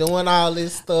know, doing all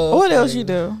this stuff. What else and, you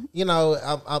do? You know,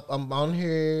 I'm on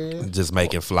here. Just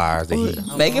making flyers that he.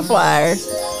 Making flyers.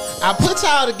 I put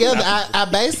y'all together. I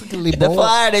basically The born-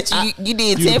 flyer that you did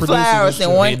You the 10 producer flowers this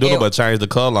in shit. one. He ain't doing but change the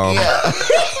color on.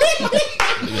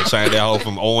 You change that whole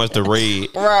from orange to red.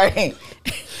 Right.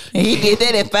 He did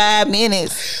that in 5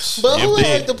 minutes. But who If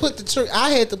had that- to put the tree? I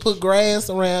had to put grass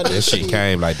around That this shit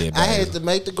came like that, I had baby. to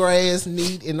make the grass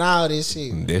neat and all this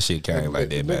shit. That shit came like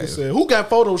that, Nigga baby. said, "Who got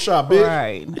Photoshop, bitch?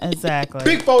 Right. Exactly.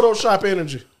 Big Photoshop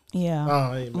energy." Yeah.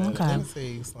 Oh, I ain't mad at Okay. Let me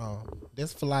see. So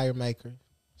that's flyer maker.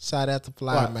 Shout out to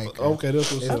flyer Right. maker. Okay,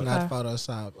 that's what's It's up. not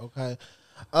Photoshop. Okay.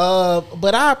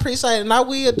 But I appreciate it, and I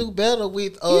will do better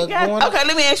with You got- going. okay,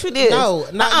 let me ask you this. No,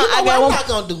 no, I I'm not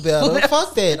gonna do better.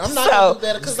 Fuck that. I'm not gonna do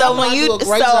better because I'm not do a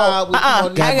great job with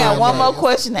promoting I this got one more podcast.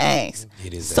 question to ask.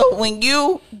 It is So when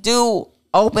you do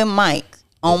open mic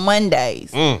on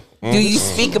Mondays, do you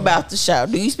speak about the show?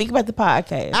 Do you speak about the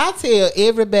podcast? I tell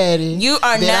everybody You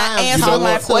are that not I am answering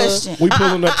my talking to- question. We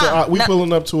pulling up to we no.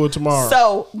 pulling up to it tomorrow.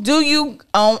 So, do you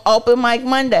on open mic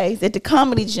Mondays at the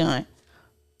Comedy Joint,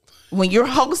 when you're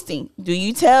hosting, do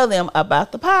you tell them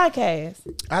about the podcast?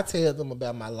 I tell them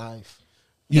about my life.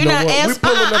 you you're know not what? We answer-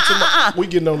 pulling up tomorrow. We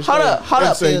getting on the Hold stage. up, hold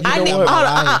and up. say, you I know need- what? hold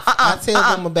up. I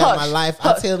tell them about my life.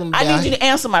 I tell them I about- need you to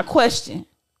answer my question.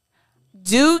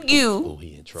 Do you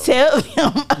he in trouble. tell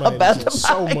them Man, about this the is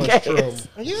so much trouble. podcast?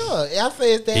 Yeah, I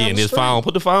said down He the in his street. phone.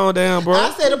 Put the phone down, bro.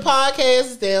 I said the podcast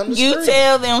is down the You street.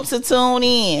 tell them to tune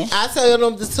in. I tell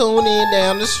them to tune in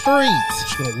down the street.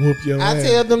 She gonna whoop your I ass.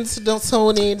 tell them to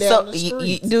tune in down So, the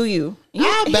street. do you?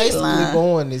 I He basically lying.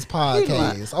 born this lying.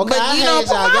 podcast. Okay, But I you had don't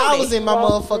y'all. promote Y'all it. was in my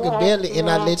motherfucking belly, and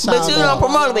I let y'all But you know. don't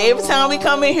promote it. But every time we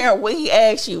come in here, what he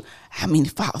asks you, how many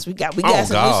followers we got? We got Oh,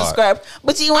 some new God. subscribers.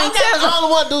 But you I'm ain't not telling the them.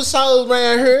 only one do shows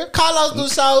around here. Carlos do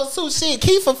shows too. Shit,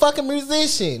 Keith a fucking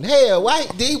musician. Hell, why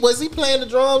was he playing the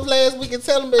drums last week and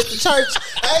tell him at the church?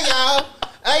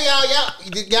 Hey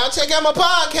y'all check out my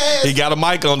podcast. He got a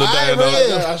mic on the All right, damn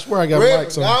though. Rev. I swear I got Rev,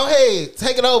 mics go on. ahead,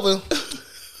 take it over.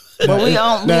 But we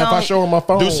on. Now, if I show her my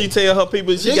phone, Do she tell her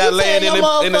people she Do got you land tell in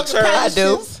your the motherfucking church? I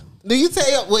do. patients? Do you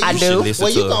tell? Well, I you do. should- Listen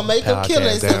Well, you to gonna make them kill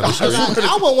podcast down the themselves. street.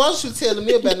 I wouldn't want you telling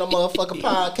me about no motherfucking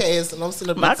podcast, and I'm sitting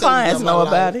up My there telling you clients know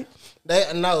about it.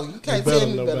 No, you can't better tell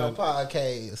me know about no about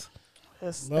podcast.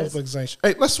 motherfuckers ain't.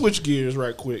 Hey, let's switch gears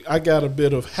right quick. I got a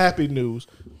bit of happy news.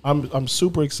 I'm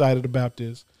super excited about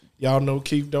this. Y'all know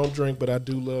Keith don't drink, but I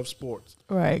do love sports.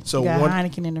 Right. So So got one-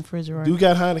 Heineken in the refrigerator. You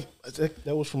got Heineken.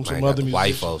 That was from some Man, other got the white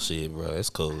musician. folks shit, bro.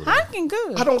 It's cool. Heineken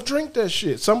good. I don't drink that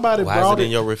shit. Somebody Why is brought it in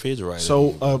your refrigerator?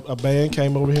 So a band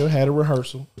came over here, had a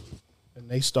rehearsal, and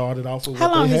they started off with How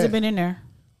what long they has had. it been in there?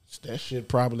 That shit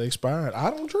probably expired. I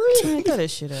don't drink. Man, throw that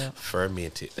shit out.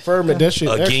 fermented. Ferment that shit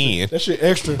Again. Extra,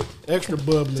 that shit extra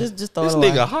bubbly. Just throw This it away.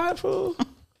 nigga hot fool.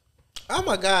 Oh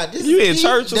my God, this You in he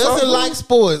church or doesn't something? like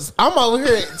sports. I'm over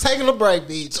here taking a break,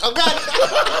 bitch. Okay.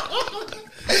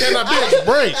 Can I bitch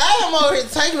break? I am over here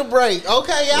taking a break.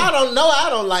 Okay, y'all don't know I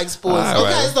don't like sports. All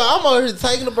right. Okay, so I'm over here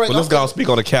taking a break. Well, let's go speak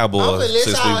on the I'm Cowboys gonna let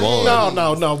since we y'all won.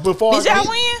 hear. No. Before Did y'all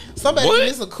win? Somebody What? give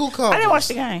me some cucumbers. I didn't watch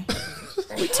the game.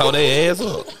 We tore their ass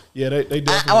up. Yeah, they Wait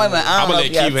definitely. a minute. I I'm don't gonna know let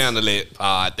if Keith y'all- handle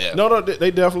it. There. No,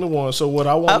 they definitely won. So what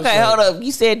I want? Okay, hold up.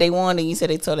 You said they won, and you said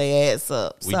they tore their ass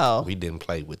up. So We didn't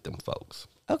play with them folks.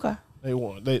 okay, They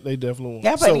won. They definitely won.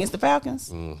 y'all played So- against the Falcons.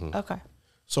 Mm-hmm. Okay.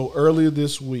 So earlier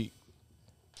this week,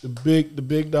 the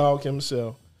big dog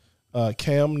himself,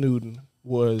 Cam Newton,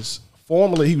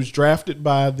 he was drafted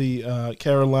by the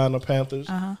Carolina Panthers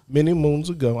many moons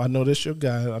ago. I know that's your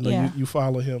guy. I know Yeah. you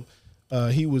follow him.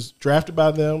 He was drafted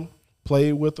by them,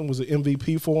 played with them, was an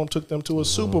MVP for them, took them to a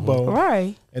Super Bowl,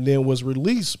 Right. and then was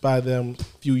released by them a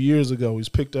few years ago. He was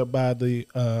picked up by the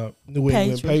New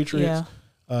England Patriots.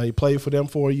 He played for them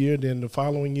for a year. Then the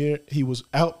following year, he was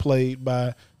outplayed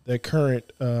by their current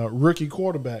rookie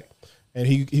quarterback. And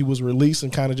he was released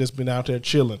and kind of just been out there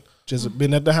chilling. Just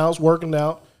been at the house working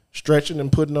out, stretching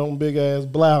and putting on big-ass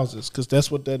blouses because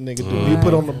that's what that nigga do. He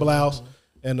put on the blouse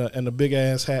and a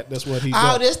big-ass hat. That's what he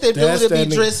Oh, does. that's the dude that be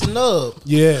nigga. dressing up.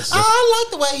 Yes. Oh, I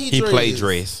like the way He dressed. played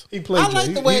dress. He played I like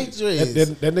dress. the way he dressed.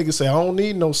 That nigga say, I don't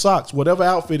need no socks. Whatever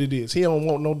outfit it is, he don't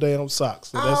want no damn socks.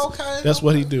 So that's, okay. that's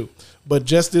what he do. But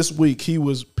just this week, he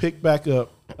was picked back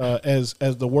up as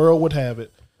the world would have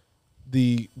it.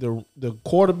 The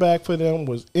quarterback for them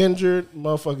was injured.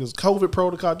 Motherfuckers, COVID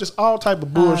protocol, just all type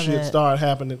of bullshit that. started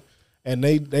happening. And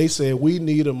they said, we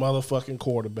need a motherfucking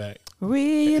quarterback.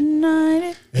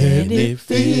 Reunited, And it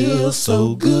feels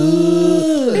so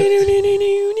good.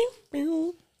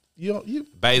 You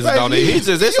Basil on it. He's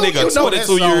just this you nigga know that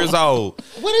 22 song. years old.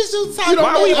 What is you talking don't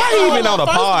about? know Why he even on a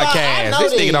First of all, I podcast? know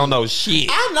This nigga that. don't know shit.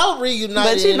 I know Reunited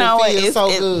But you and know it what, feels it's- so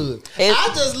it- good. it's- I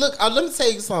just look. Let me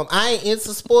tell you something. I ain't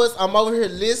into sports. I'm over here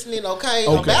listening. Okay,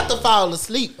 I'm Okay. about to fall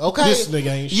asleep. Okay, This nigga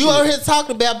ain't you shit. over here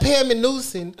talking about Pam and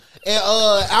Newsom, and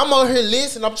I'm over here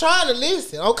listening. I'm trying to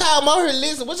listen. Okay, I'm over here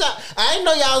listening. Which I ain't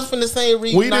know y'all was finna sing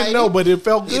Reunited. We didn't know, but it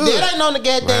felt good. That ain't on the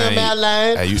goddamn Right.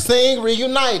 outline. Hey, you- Sing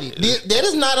Reunited. That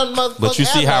is not on the motherfucking But you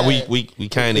see how outline. we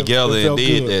came together it and felt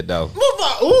did good. that though.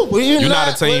 Ooh, You're not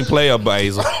a team player,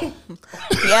 Basil.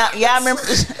 Y'all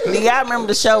remember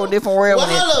the show Different World Well,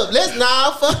 when it, hold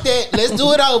up. Fuck that. Let's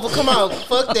do it over. Come on,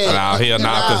 fuck that. Nah, hell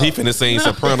nah, because he finna sing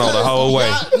Soprano the whole way.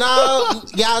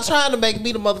 Y'all trying to make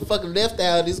me the motherfucking left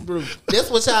out of this group. That's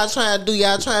what y'all trying to do.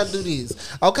 Y'all trying to do this.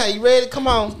 Okay, you ready? Come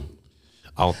on.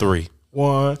 On 3.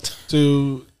 1,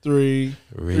 2, 3.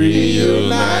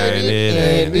 Reunited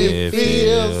and it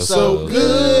feels so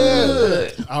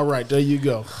good. All right, there you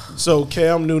go. So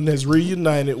Cam Newton has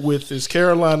reunited with his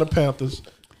Carolina Panthers,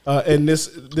 and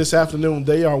this afternoon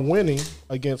they are winning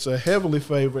against a heavily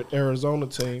favored Arizona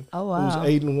team. Oh, wow.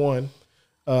 Who's 8-1.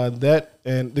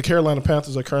 And the Carolina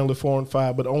Panthers are currently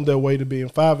 4-5, but on their way to being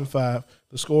 5-5.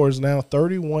 The score is now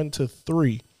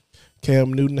 31-3.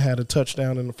 Cam Newton had a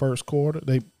touchdown in the first quarter.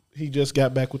 He just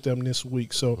got back with them this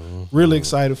week, so really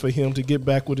excited for him to get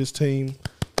back with his team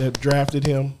that drafted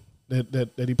him, that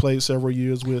he played several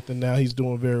years with, and now he's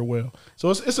doing very well. So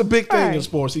it's a big thing in Right.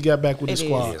 sports. He got back with It the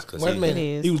squad. Yes, 'cause Wait a he- minute. it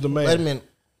is. He was the man. Wait a minute.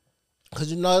 Because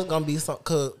you know it's going to be some,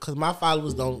 because my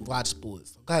followers don't watch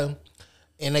sports, okay?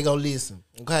 And they going to listen,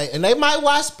 okay? And they might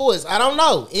watch sports. I don't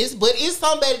know. But it's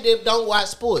somebody that don't watch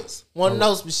sports. Want to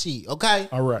know some shit, okay?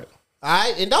 All right. All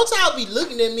right? And don't y'all be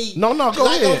looking at me No, go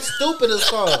like ahead. I'm stupid or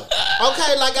something.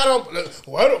 Okay? Like I don't,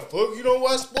 why the fuck you don't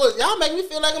watch sports? Y'all make me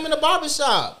feel like I'm in a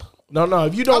barbershop. No.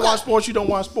 If you don't Okay. watch sports, you don't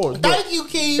watch sports. But Thank you,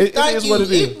 Keith. it Thank is you. what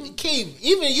it is. Keith,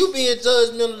 even you being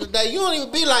judgmental today, you don't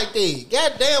even be like that.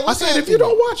 God damn, I what's said happening? if you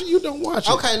don't watch it, you don't watch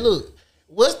it. Okay, look.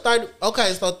 What's 30?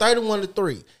 Okay, so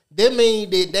 31-3. That mean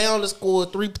that they only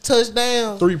scored 3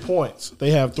 touchdowns. 3 points.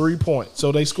 They have 3 points.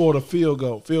 So they scored a field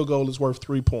goal. Field goal is worth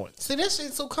 3 points. See, that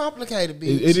shit's so complicated,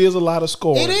 bitch. It is a lot of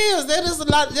scoring. It is. That is a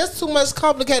lot. That's too much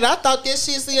complicated. I thought that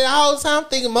shit. See, the whole time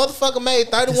thinking motherfucker made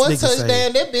 31 touchdowns.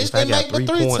 That bitch didn't make but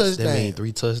 3 touchdowns. That mean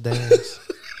 3 touchdowns.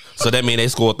 So that mean they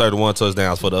scored 31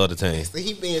 touchdowns for the other team. So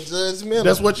he being judgmental.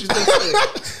 That's what you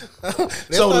think.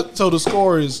 So the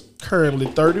score is currently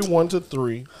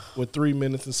 31-3 with 3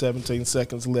 minutes and 17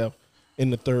 seconds left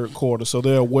in the third quarter. So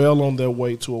they're well on their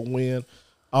way to a win.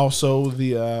 Also,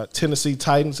 the Tennessee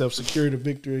Titans have secured a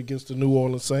victory against the New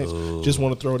Orleans Saints. Ooh. Just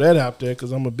want to throw that out there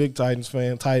because I'm a big Titans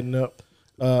fan. Tighten up.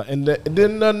 And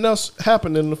then nothing else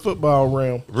happened in the football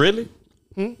realm. Really?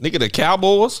 Nigga, the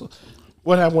Cowboys?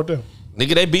 What happened with them?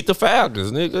 Nigga, they beat the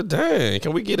Falcons. Nigga, dang.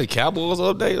 Can we get a Cowboys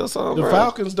update or something? The bro?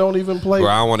 Falcons don't even play. Bro,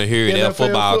 I don't want to hear it. They're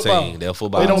football team. They're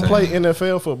football They don't team. play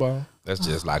NFL football. That's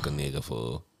just like a nigga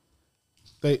fool.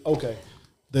 Okay.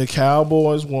 The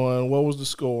Cowboys won. What was the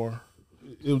score?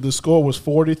 The score was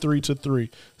 43-3.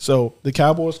 So the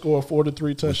Cowboys scored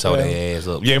 43 touchdowns. Tore their ass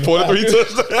up. Yeah, 43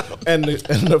 touchdowns. And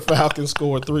the Falcons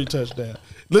scored 3 touchdowns.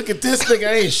 Look at this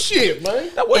nigga, ain't shit, man.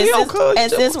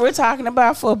 And since we're talking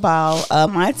about football,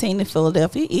 my team, the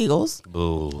Philadelphia Eagles.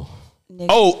 Boo.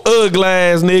 Oh, ugly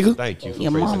ass nigga. Thank you for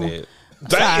Your pressing mama. it.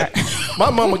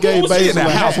 My mama gave Basil in a the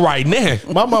house hat. right now.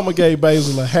 My mama gave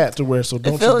Basil a hat to wear, so The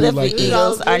don't you be Philadelphia like that.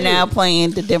 Eagles are now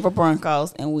playing the Denver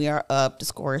Broncos, and we are up. The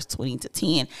score is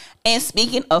 20-10. And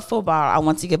speaking of football, I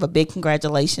want to give a big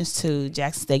congratulations to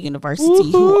Jackson State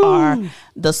University, who are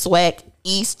the SWAC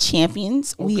East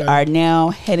champions. We are now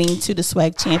heading to the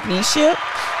SWAC championship.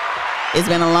 It's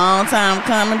been a long time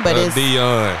coming, but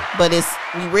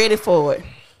we ready for it.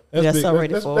 That's so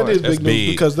ready for it. That is That's big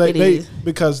news big.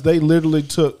 because they literally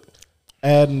took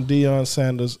adding Deion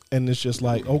Sanders, and it's just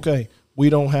like, okay, we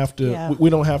don't have to Yeah. we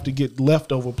don't have to get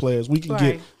leftover players. We can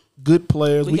Right. get good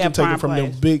players. We We can got take prime it from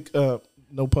them players. big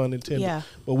no pun intended. Yeah.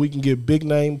 But we can get big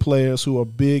name players who are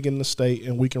big in the state,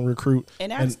 and we can recruit In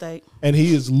our state. And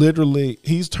he's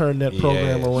turned that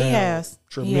program around He has.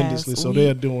 tremendously. He has. So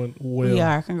they're doing well. We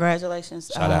are.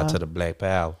 Congratulations. Shout out to the Black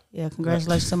Power. Yeah,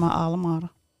 congratulations to my alma mater.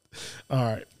 All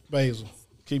right, Basil,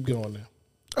 keep going now.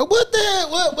 What the?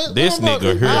 What This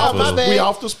nigga here Oh, my for- bad. We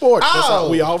off the sport. That's how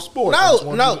we off sport. I just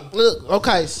want you No. to- Look,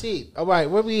 okay, shit. All right,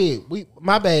 where we at?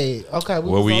 My bad. Okay, Where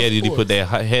was we on at? Did he sports. put that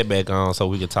head back on so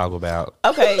we could talk about?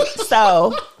 Okay,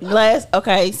 so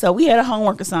so we had a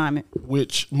homework assignment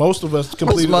Which most of us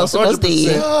completed. most of us 100%. did.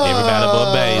 Everybody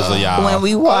but Basil, y'all. when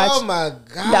we watched Oh my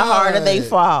god! The Harder They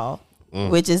Fall,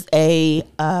 which is a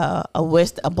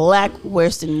black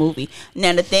Western movie.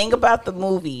 Now the thing about the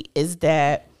movie is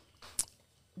that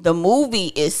the movie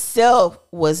itself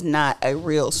was not a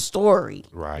real story,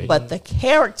 Right. But the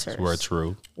characters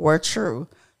Were true.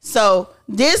 So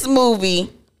this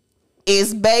movie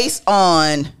is based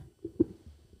on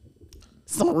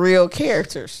some real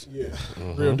characters. Yeah,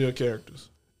 real deal characters.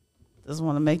 Just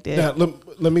want to make that. Now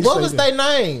let me What say was this. their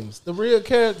names? The real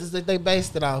characters that they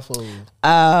based it off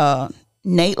of.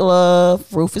 Nate Love,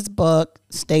 Rufus Buck,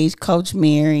 Stagecoach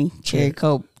Mary,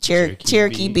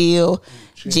 Cherokee Bill,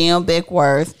 Jim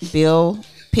Beckworth, Bill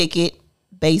Pickett,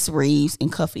 Bass Reeves,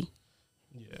 and Cuffy.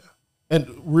 Yeah, and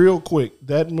real quick,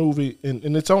 that movie, and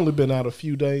it's only been out a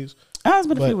few days, It's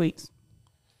been a few weeks.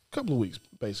 couple of weeks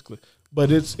basically,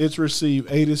 but it's received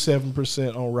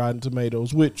 87% on Rotten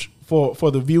Tomatoes, which for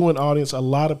the viewing audience, a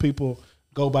lot of people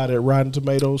go by that Rotten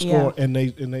Tomatoes score, and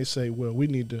they say, well, we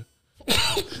need to.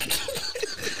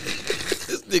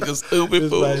 Nigga stupid This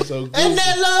fool. man so And goofy.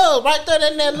 that love, right there,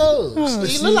 and that love.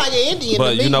 You look like an Indian.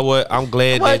 But to me. you know what? I'm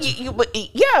glad Well,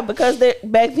 that because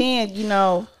back then,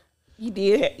 you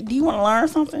did. Do you want to learn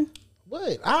something?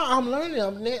 What? I'm learning.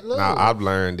 I'm that love. Now I've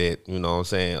learned that, you know what I'm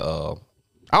saying?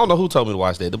 I don't know who told me to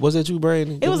watch that. Was it you,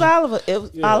 Brandon? It was all of us. It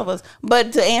was all of us.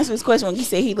 But to answer his question, when you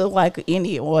said he looked like an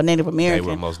Indian or a Native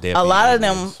American, most a definitely lot of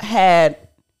them Indians. had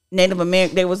Native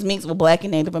American. They was mixed with Black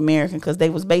and Native American because they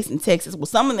was based in Texas. Well,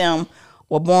 some of them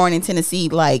were born in Tennessee.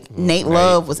 Like Nate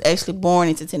Love was actually born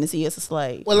into Tennessee as a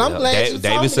slave. Well, I'm glad you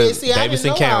told me that. See, I didn't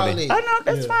know all this. I know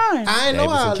that's fine. I ain't know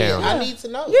Davidson all that. County. I need to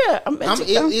know.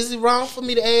 Yeah, Is it wrong for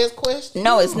me to ask questions?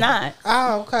 no, it's not.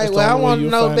 Oh, okay. That's Well, the I only want way to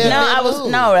you'll know find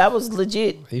about That was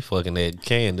legit. He fucking that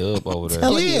candy up over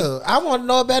there. Yeah, I want to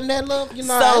know about that love. You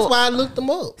know, So- that's why I looked them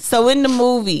up. So in the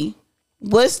movie,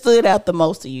 what stood out the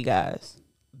most to you guys?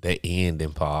 The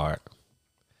ending part.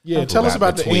 Yeah, tell us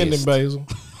about the twist. ending, Basil.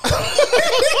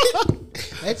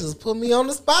 They just put me on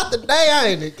the spot today,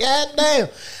 ain't it? Goddamn.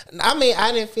 I mean,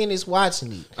 I didn't finish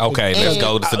watching it. Okay, let's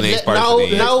go to the next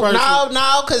person.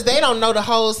 No, because they don't know the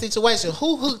whole situation.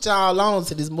 Who hooked y'all on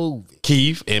to this movie?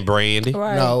 Keith and Brandy.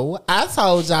 Right. No, I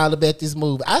told y'all about this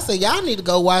movie. I said y'all need to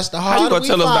go watch The Harder How you gonna We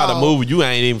tell us Fall. about a movie you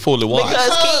ain't even fully watched?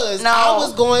 Because I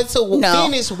was going to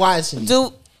finish watching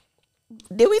it.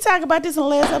 Did we talk about this in the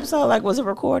last episode? Like, was it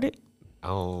recorded? We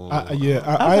ain't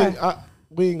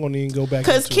gonna even go back.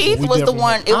 Because Keith was the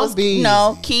one. It was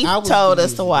Keith told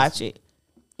us to watch it,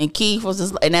 and Keith was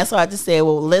just, and that's why I just said,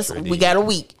 well, we got a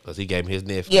week because he gave me his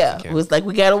Netflix. Yeah, account. it was like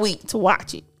we got a week to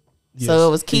watch it. Yes. So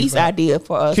it was Keith's idea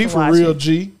for us. Keith to watch a real it.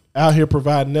 G out here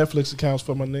providing Netflix accounts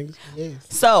for my niggas. Yes.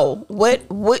 So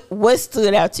what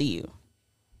stood out to you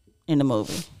in the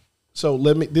movie? So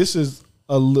this is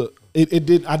a look. It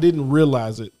did. I didn't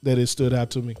realize it that it stood out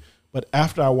to me, but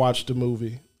after I watched the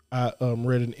movie, I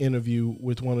read an interview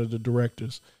with one of the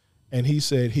directors, and he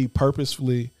said he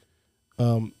purposefully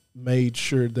made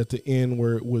sure that the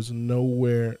N-word was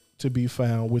nowhere to be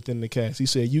found within the cast. He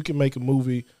said you can make a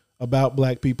movie about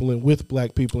black people and with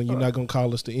black people, and you're not gonna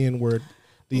call us the N-word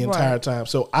the entire time.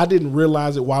 So I didn't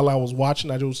realize it while I was watching.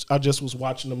 I just was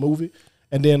watching the movie.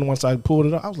 And then once I pulled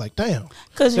it up, I was like, "Damn,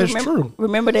 because that's true."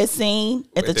 Remember that scene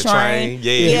at the train?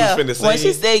 Yeah. He was finna when say she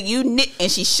it. said and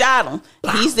she shot him.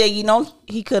 He said,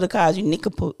 he could have caused you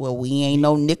nickel. Well, we ain't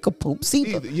no nickel poops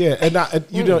either. Yeah, and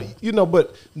you know,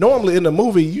 but normally in the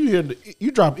movie you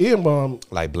drop N-bomb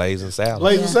like blazing salad.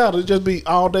 blazing salad, it just be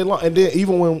all day long. And then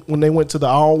even when they went to the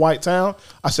all white town,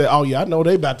 I said, "Oh yeah, I know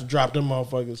they about to drop them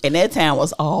motherfuckers." And that town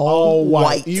was all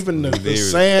white. Even the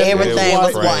sand, Everything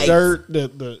was white. Dirt.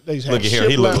 They had Look at here,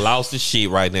 he look lost as shit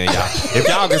right now, y'all. If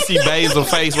y'all can see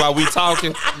Basil's face while we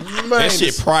talking, that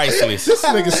shit priceless. This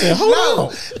nigga said, "Hold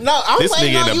on." No, I'm This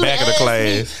waiting nigga on in the you back to of the ask class.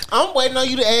 me. I'm waiting on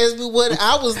you to ask me what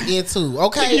I was into.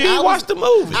 Okay, You ain't watched the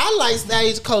movie. I like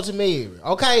Stagecoach Mary.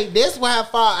 Okay, that's how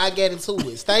far I get into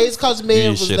it. Stagecoach Mary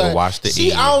was shoulda there. watched the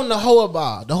She end. owned the whore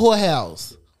bar, the whore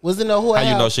house. Was in the whore house.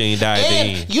 How you know she ain't died at the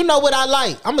And end? you know what I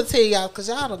like? I'm gonna tell y'all because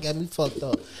y'all don't get me fucked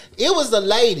up. It was a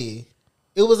lady.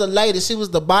 She was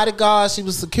the bodyguard. She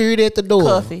was security at the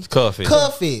door.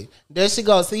 Cuffy. There she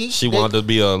goes. See, She wanted to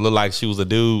be look like she was a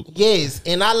dude. Yes,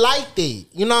 and I liked it.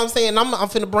 You know what I'm saying? I'm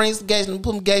finna bring some gay shit and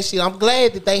put some gay shit. I'm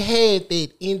glad that they had that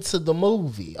into the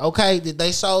movie. Okay, that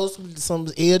they showed some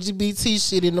LGBT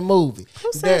shit in the movie.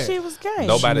 Who said she was gay?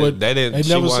 Nobody. They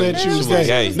never said she was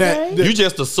gay. Now, you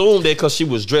just assumed that because she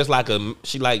was dressed like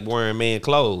she like wearing man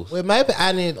clothes. Well, maybe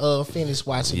I didn't finish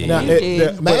watching Yeah. it. Now, Maybe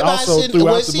but I also shouldn't.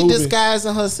 throughout Was the she movie,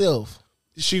 disguising herself?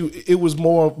 it was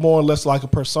more or less like a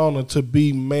persona to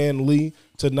be manly,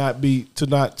 to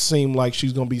not seem like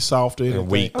she's gonna be soft or anything. And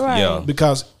weak. Right. Yeah.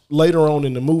 Because later on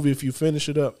in the movie, if you finish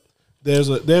it up, there's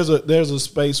a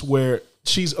space where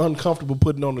she's uncomfortable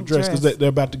putting on the dress because they're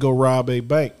about to go rob a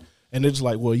bank, and it's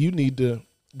like, well, you need to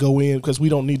go in because we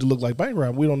don't need to look like bank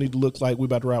rob. We don't need to look like we're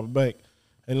about to rob a bank.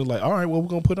 And it's like, all right, well, we're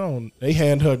gonna put on. They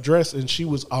hand her a dress, and she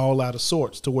was all out of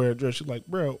sorts to wear a dress. She's like,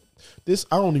 bro, I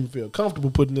don't even feel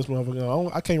comfortable putting this motherfucker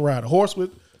on. I can't ride a horse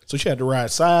with. So she had to ride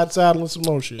saddle and some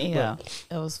more shit. Yeah,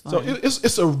 that was fun. So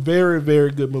it's a very,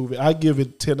 very good movie. I give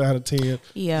it 10 out of 10.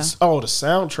 Yeah. The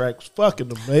soundtrack was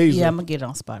fucking amazing. Yeah, I'm gonna get it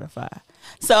on Spotify.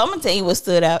 So I'm gonna tell you what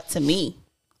stood out to me.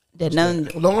 That none.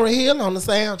 Lauryn Hill on the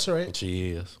soundtrack.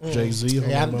 She is. Jay-Z.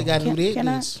 Yeah, I don't think I knew that.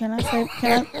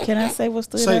 Can I say what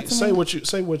stood out to me?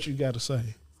 Say what you got to say.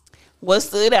 What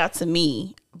stood out to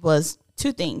me was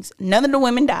two things. None of the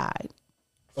women died.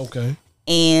 Okay.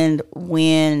 And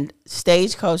when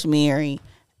Stagecoach Mary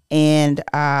and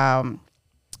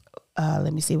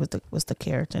let me see what's the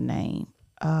character name.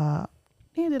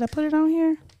 Did I put it on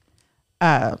here?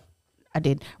 I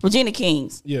did. Regina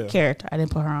King's character. I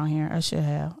didn't put her on here. I should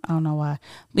have. I don't know why.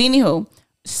 But anywho,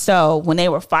 so when they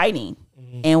were fighting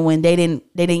and when they didn't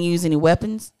use any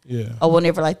weapons, or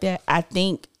whatever like that, I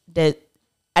think that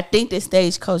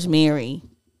Stagecoach Mary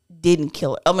didn't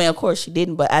kill her. I mean, of course she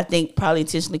didn't, but I think probably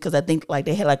intentionally because I think like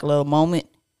they had like a little moment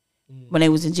when they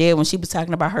was in jail when she was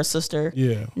talking about her sister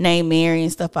named Mary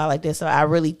and stuff like that. So I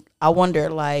wonder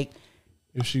like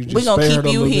if she just we're gonna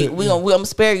keep you here. We're gonna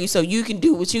spare you so you can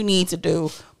do what you need to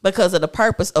do because of the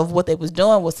purpose of what they was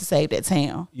doing was to save that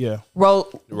town. Yeah.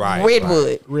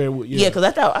 Redwood. Redwood. Yeah, because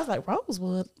I was like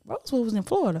Rosewood. Rosewood was in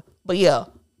Florida, but yeah,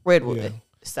 Redwood. Yeah.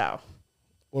 So.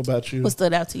 What about you? What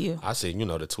stood out to you? I said,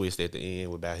 the twist at the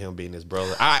end about him being his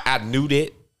brother. I knew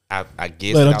that. I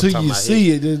guess. But until you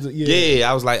see it,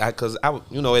 I was like, because at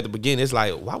the beginning, it's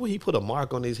like, why would he put a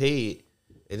mark on his head?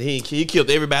 And he killed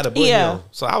everybody but him.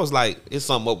 So I was like, it's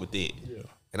something up with it. Yeah.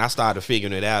 And I started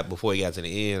figuring it out before he got to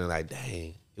the end. And like,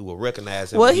 dang, he would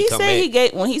recognize him. Well, when he come said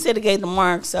back. he said he gave the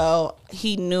mark, so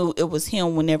he knew it was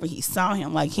him whenever he saw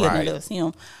him. Like he Right. knew it was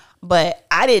him. But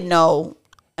I didn't know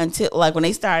until like when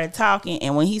they started talking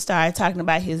and when he started talking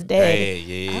about his dad.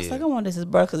 Yeah. I was like, I wonder if this is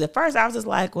brother. Because at first I was just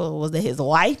like, well, was that his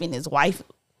wife? And his wife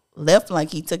left like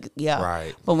he took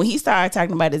Right. But when he started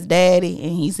talking about his daddy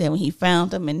and he said when he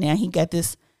found him and now he got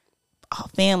this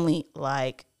family,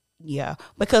 like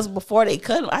because before they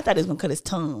cut him, I thought they was gonna cut his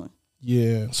tongue.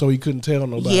 Yeah, so he couldn't tell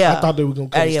nobody. Yeah, I thought they were gonna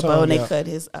cut his but when tongue they out. cut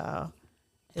his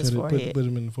forehead. Put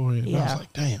him in the forehead. And I was Yeah.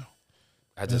 like, damn.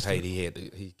 I just hate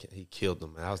he killed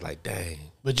him. I was like, dang.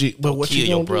 But what Kill you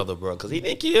your gonna do? brother, bro, because he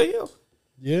didn't kill him.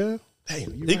 Yeah,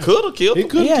 damn. You He right. could have killed He him.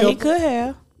 could. Yeah, he could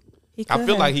have. I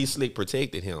feel like he slick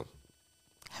protected him.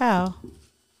 How?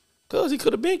 Because he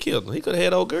could have been killed him. He could have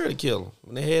had old girl to kill him.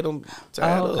 When they had him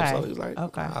tied up. Okay. So he was like,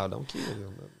 Okay. oh, don't kill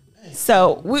him.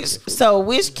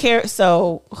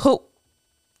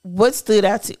 What stood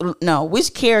out to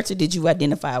which character did you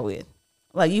identify with?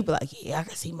 Like you be like, yeah, I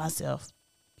can see myself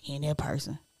being that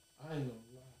person.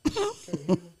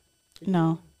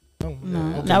 No. Okay,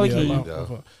 Now we yeah, can. my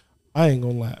fault. I ain't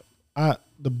gonna lie.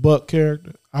 The Buck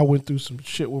character, I went through some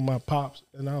shit with my pops,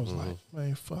 and I was like,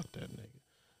 man, fuck that nigga.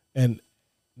 And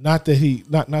not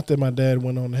that my dad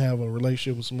went on to have a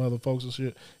relationship with some other folks and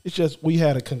shit. It's just we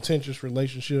had a contentious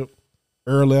relationship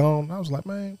early on. I was like,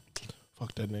 man,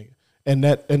 fuck that nigga. And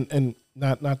not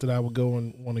that I would go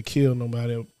and want to kill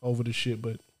nobody over the shit,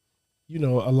 but you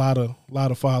know, a lot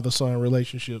of father son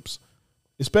relationships,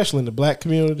 especially in the black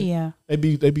community, Yeah. they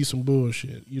be some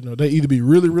bullshit. You know, they either be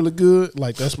really, really good,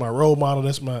 like that's my role model,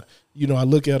 that's my, you know, I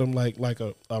look at him like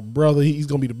a brother, he's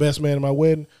gonna be the best man at my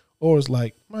wedding, or it's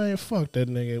like, man, fuck that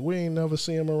nigga, we ain't never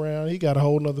see him around, he got a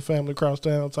whole nother family across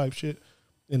town type shit.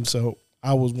 And so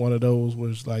I was one of those where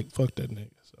it's like, fuck that nigga.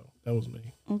 So that was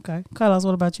me. Okay. Carlos,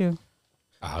 what about you?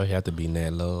 I have to be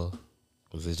Nat Love.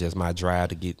 Because it's just my drive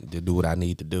to do what I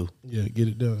need to do. Yeah, get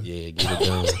it done. Yeah, get it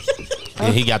done.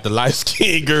 And he got the light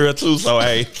skinned girl too, so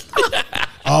hey.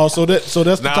 Oh, so that's the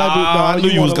type of. I knew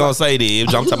you was wanna gonna say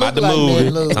that. I'm talking about the look like movie.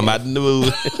 Nat Love. Talking about the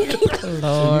movie.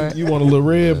 Lord. You want a little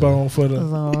red bone for the.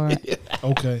 Lord.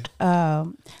 Okay.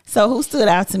 So who stood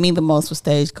out to me the most was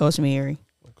Stagecoach Mary.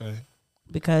 Okay.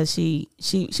 Because she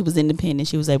was independent.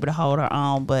 She was able to hold her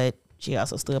own, but she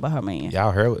also stood by her man.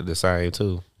 Y'all heard it the same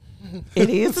too. It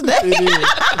is today. It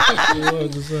is. It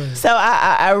was the same. So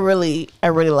I really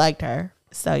liked her.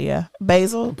 So yeah,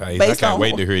 Basil. I Based can't on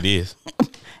wait to hear this.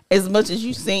 as much as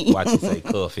you seen. Watch it say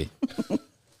coffee.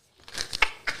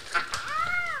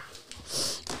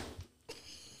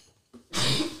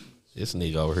 This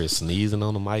nigga over here sneezing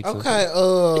on the mic. Okay,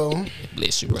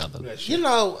 Bless you, brother. you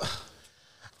know,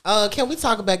 can we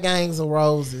talk about Gangs and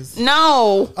Roses?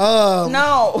 No,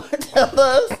 no. Tell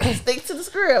us. Stick to the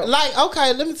script. Like,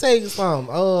 okay, let me tell you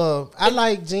something. I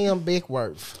like Jim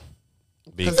Beckworth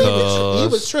because he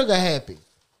was trigger happy.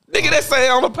 Nigga, that say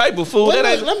on the paper, fool. But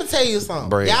That ain't. let me tell you something.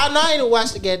 Brand. Y'all know I ain't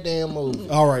watched the goddamn movie.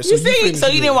 All right. So You see, finished so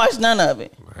you it. didn't watch none of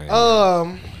it.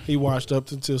 He watched up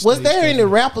until. Was stage there two. any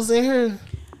rappers in here?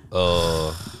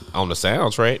 On the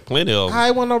soundtrack, plenty of them. I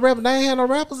ain't want no rappers. They ain't had no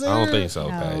rappers in I here. don't think so,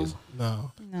 No. Paige.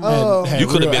 No. Had You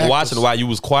could have real been watching actors. while you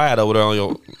was quiet over there on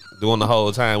your doing the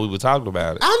whole time we were talking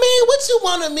about it. I mean, what you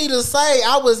wanted me to say?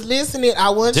 I was listening. I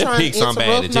wasn't Just trying pick to somebody.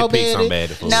 interrupt Just nobody. pick somebody.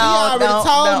 fool. She No. already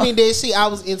told no. me that I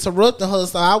was interrupting her,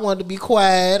 so I wanted to be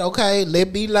quiet. Okay,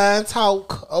 let B-Line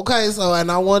talk. Okay, so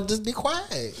and I wanted to just be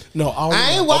quiet. No,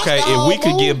 I ain't watched Okay, the if whole we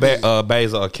could movie. give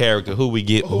Basil a character, who we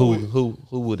get? Who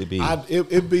would it be?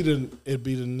 It'd be the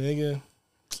nigga.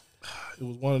 It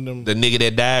was one of them. The nigga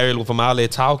that died early from all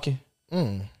that talking.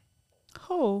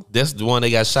 Who? That's the one that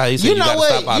got shot. He said You you, know gotta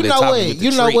stop all what? You that know talking what? with the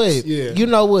You know tricks. what? Yeah. You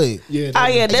know what? Yeah. Oh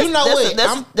yeah, that's You know what?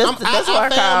 that's what I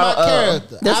found call my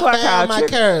character. That's I what I found call my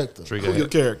character. Trigger Who your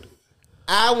happy. character?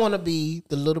 I want to be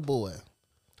the little boy.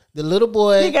 The little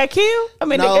boy. They got killed. I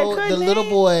mean, no, they got cut. the in little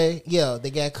half? boy. Yeah, they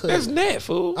got cut. That's Nat,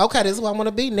 fool. Okay, this is what I want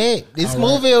to be, Ned. This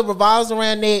movie revolves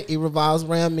around Ned. It revolves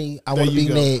around me. I want to you be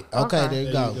go. Ned. Okay, Okay. there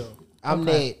you There you go. go. I'm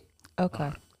Okay. Ned.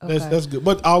 Okay. That's good.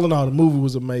 But all in all, the movie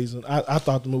was amazing. I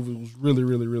thought the movie was really,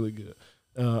 really, really good.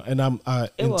 And I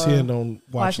It was. intend on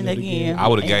watching it again. I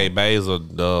would have gave Basil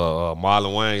the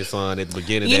Marlon Wayne's son at the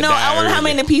beginning. You that know, I died wonder how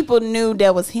early. many people knew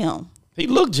that was him. He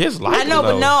looked just like I know, him,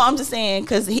 but though. no, I'm just saying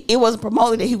because it wasn't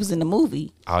promoted that he was in the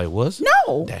movie. Oh, it was?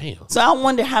 No. Damn. So I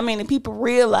wonder how many people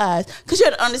realized because you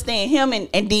had to understand him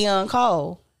and Dion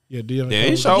Cole. Yeah, Dion. Yeah, he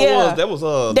Cole. sure Yeah. was. That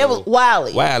was That was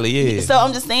Wiley. Wiley, yeah. So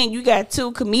I'm just saying you got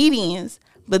two comedians,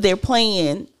 but they're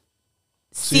playing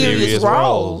serious Serious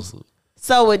roles. roles.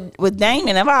 So with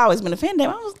Damon, I've always been a fan of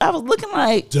Damon. I was looking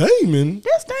like Damon.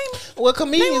 that's Damon. Well,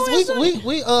 comedians, Damon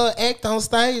we act on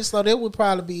stage, so that would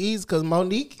probably be easy because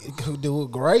Monique could do it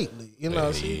greatly. You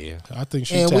know, Yeah. I think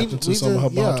she And tapped into some of her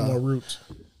Baltimore roots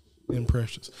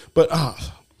impressions. But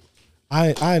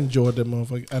I enjoyed that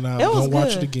motherfucker, and I'm It was gonna good.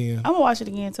 watch it again. I'm gonna watch it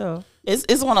again too.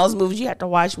 It's one of those movies you have to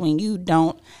watch when you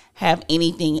don't have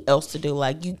anything else to do.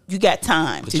 Like you got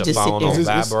time Put to your just sit phone there. on.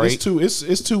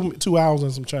 It's 2 hours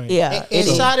and some change. Yeah, and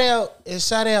it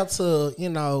shout out to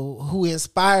who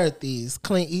inspired this,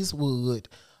 Clint Eastwood.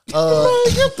 Get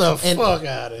the fuck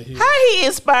out of here. how he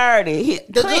inspired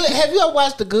it. The good, have you ever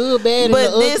watched The Good, Bad, and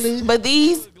but the Ugly?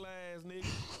 these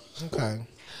Okay.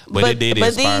 But it did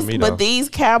inspire me though. But these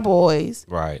cowboys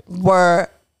Right. were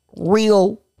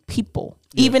real people.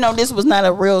 Even though this was not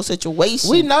a real situation.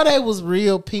 We know they was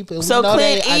real people. So We know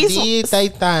Clint they Eastwood- did they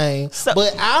thing. So-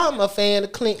 But I'm a fan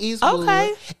of Clint Eastwood.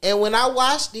 Okay. And when I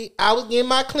watched it, I was getting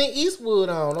my Clint Eastwood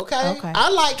on, okay? Okay. I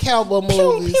like cowboy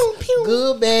movies. pew, pew.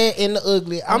 Good, Bad, and the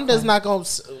Ugly. I'm just not going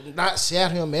to not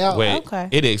shout him out. Well, Okay.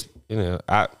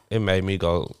 it made me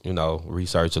go,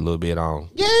 research a little bit on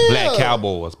Yeah. black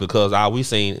cowboys because all we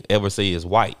ever see is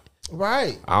white.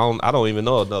 Right. I don't even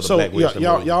know another So black Western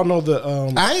movie. y'all know the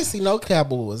I ain't see no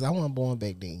cowboys. I wasn't born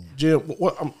back then. Jim,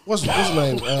 what's his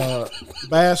name?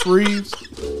 Bass Reeves.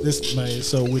 This man is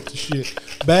so with the shit.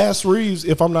 Bass Reeves,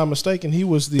 if I'm not mistaken, he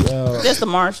was the That's the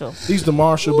Marshall. he's the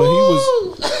marshal,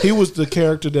 but he was the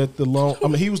character that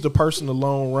he was the person the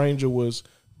Lone Ranger was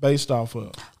based off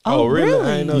of. Oh, really?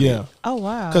 I ain't know Yeah. that. Oh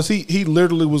wow. Because he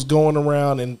literally was going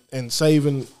around and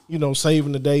saving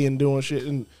the day and doing shit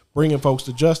and bringing folks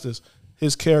to justice.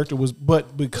 His character was,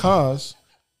 but because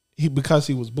he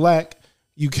was black,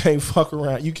 you can't fuck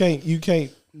around. You can't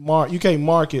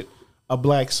market a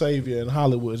black savior in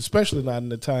Hollywood, especially not in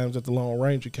the times that the Lone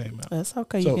Ranger came out. That's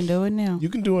okay. So- You can do it now. You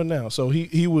can do it now. So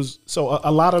he was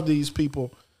a lot of these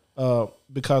people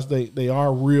because they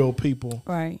are real people.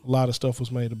 Right. A lot of stuff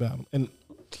was made about them,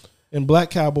 and Black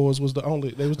Cowboys was the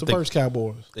first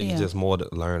Cowboys. I think Yeah. it's just more to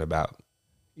learn about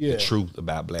Yeah. the truth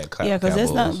about black Yeah, because cowboys.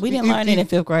 that's not. We didn't learn it in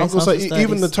fifth grade. I was gonna social say,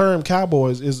 even the studies. term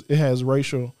cowboys it has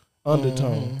racial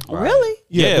undertone. Really?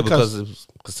 Yeah, because it's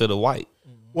considered white.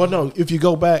 Well, no, if you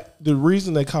go back, the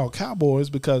reason they call cowboys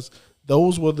because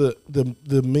those were the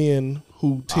men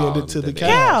who tended to the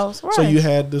cows. Cows, So right. you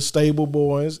had the stable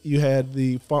boys, you had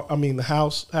the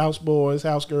house boys,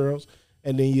 house girls,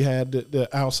 and then you had the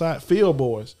outside field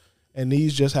boys, and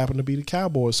these just happened to be the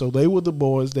cowboys. So they were the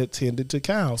boys that tended to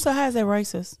cows. So how's that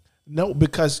racist? No,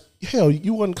 because hell,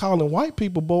 you wasn't calling white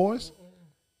people boys.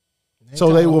 So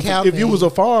call they them were. cowmen. If you was a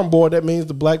farm boy, that means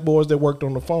the black boys that worked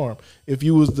on the farm. If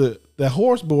you was the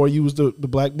horse boy, you was the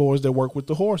black boys that worked with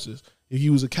the horses. If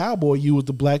you was a cowboy, you was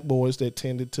the black boys that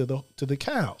tended to the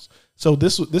cows. So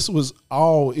this was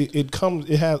all. It comes.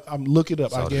 It has. Look it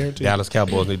up. I guarantee. Dallas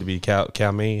Cowboys need to be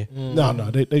cowmen. No,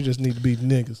 they just need to be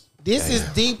niggas. This is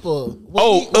deeper.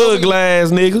 Ugly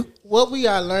ass nigga. What we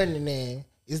are learning now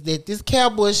is that this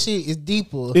cowboy shit is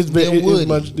deeper It's than Woody. it's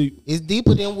much deep. It's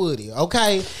deeper than Woody,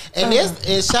 okay? And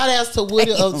shout outs to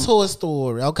Woody of Toy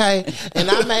Story, okay? And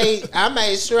I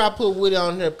made sure I put Woody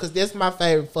on here because that's my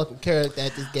favorite fucking character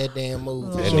at this goddamn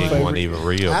movie. That nigga wasn't even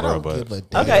real, I bro. don't But give a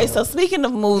damn. Okay, so speaking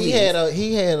of movies, He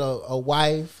had a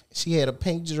wife. She had a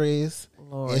pink dress,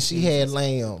 and she had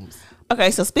lambs.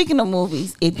 okay, so speaking of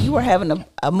movies, if you were having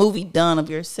a movie done of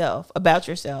yourself, about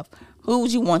yourself, who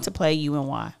would you want to play you and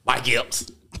why? Mike Epps.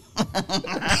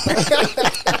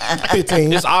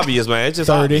 15, It's obvious, man. It's just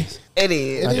 30, obvious. It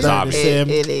is. It's obvious. It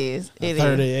is. It is.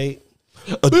 38,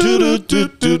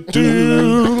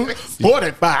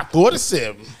 45,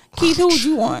 47. Keith, who would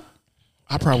you want?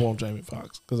 I probably want Jamie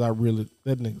Foxx because that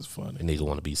nigga's funny. That nigga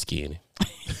want to be skinny.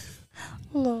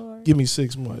 Lord. Give me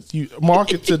 6 months. You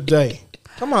mark it today.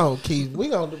 Come on, Keith. We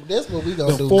gonna do. That's what we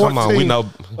gonna The do. 14th Come on, we know.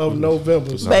 of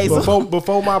November. So Basil.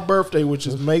 before my birthday, which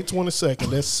is May 22nd.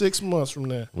 That's 6 months from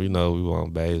now. We know we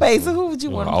want Basil. Basil, who would you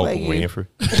want to play Oprah you? Winfrey.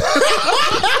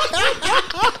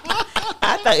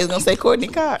 I thought you was gonna say Courtney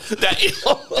Cox. Damn.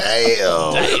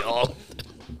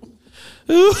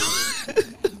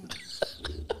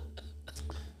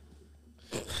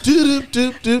 Doop,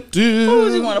 doop, doop, doop. Who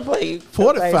would you want to play you?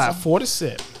 45,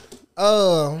 47.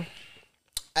 I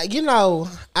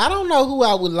don't know who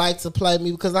I would like to play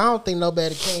me because I don't think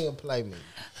nobody can play me.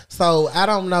 So I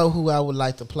don't know who I would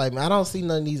like to play me. I don't see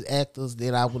none of these actors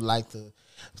that I would like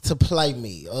to play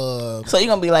me. So you're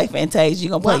gonna be like Fantasia.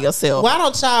 You're gonna play yourself. Why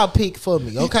don't y'all pick for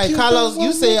me? Okay, Carlos,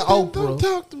 you said Don't Oprah,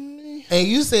 talk to me. and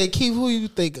you said Keith. Who you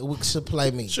think should play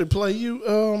me? Should play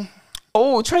you.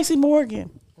 Oh, Tracy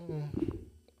Morgan.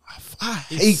 I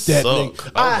hate that suck.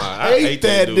 nigga. Oh I my, hate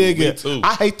that dude. Me nigga. too.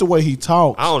 I hate the way he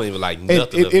talks. I don't even like And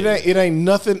nothing. of it ain't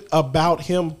nothing about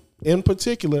him in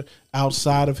particular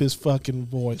outside of his fucking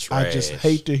voice. I just Trash.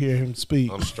 hate to hear him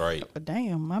speak. I'm straight.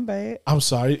 Damn, my bad. I'm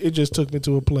sorry. It just took me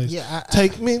to a place. Yeah,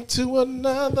 Take me to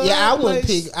another. Yeah, I wouldn't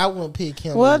place. pick. I wouldn't pick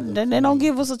him. Well, either. then they don't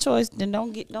give us a choice. Then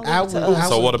don't give it to I us. would-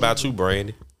 So what about you,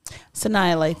 Brandy?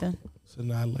 Sanaya Lathan. So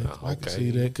now I can okay.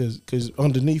 see that because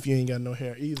underneath you ain't got no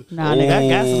hair either. Nah, nigga, I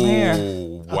got some hair.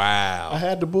 Oh, I wow.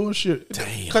 had the bullshit.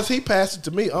 Because he passed it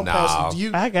to me. I'm Nah. passing it to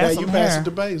you. I got now some you pass hair. it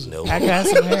to Basil. No. I got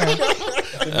some hair.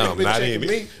 You've been not checking in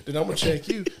me, then I'm gonna check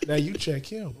you. Now you check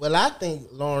him. Well, I think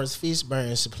Lawrence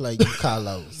Fishburne should play you,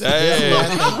 Carlos.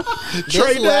 Damn. Trey That's who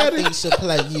I Daddy. think should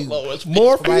play you.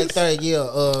 Morpheus. Right there, yeah.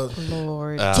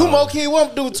 Lord. Two more kids. What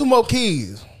I'm do with two more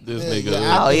kids? This Yeah, nigga.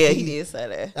 yeah, Oh yeah, he did say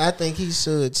that. I think he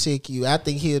should check you. I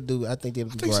think he'll do. I think it'll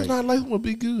be I think great. Sanaa Lathan would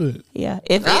be good. Yeah.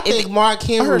 If I think Mark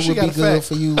Henry heard would she be got a good fact.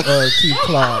 for you, Keith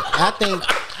Clark.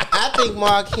 I think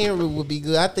Mark Henry would be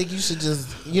good. I think you should just,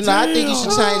 I think you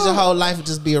should change your whole life and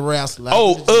just be a wrestler. I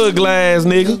Oh, think you ugly ass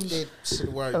think nigga. that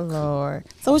should work. Lord.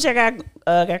 So what y'all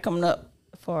got coming up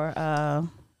for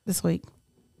this week?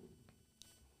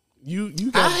 You I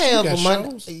got. have you a got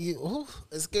Monday. shows?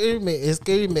 It scared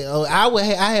me. Oh,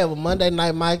 I have a Monday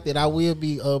night mic that I will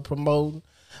be promoting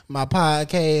my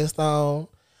podcast on.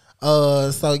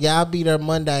 So y'all be there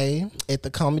Monday at the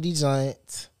Comedy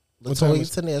Giant. What time Latoya is-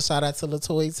 Tennille. Shout out to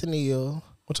Latoya Tennille.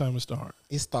 What time it start?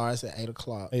 It starts at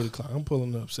 8:00. 8:00. I'm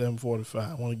pulling up 7:45.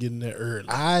 I want to get in there early.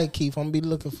 All right, Keith, I'm gonna be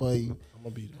looking for you. I'm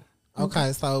gonna be there.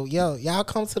 Okay, so y'all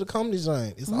come to the Comedy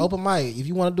Giant. It's an open mic. If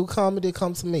you want to do comedy,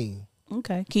 come to me.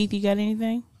 Okay. Keith, you got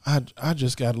anything? I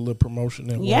just got a little promotion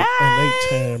at work, Yay! and they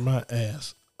tearing my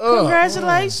ass.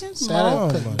 Congratulations. Shout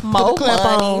out. man. Put More the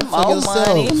clap on for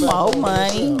yourself. more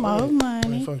money.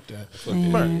 Man, fuck that.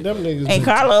 Man, them niggas. Hey, been-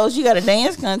 Carlos, you got a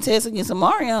dance contest against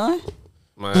Omarion.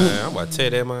 Man, I'm about to tear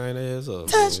that man ass up.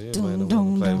 Touch, man. dum, Everybody dum,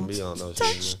 don't play dum. with me on no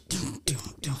Touch, shit. dum,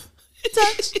 dum, dum.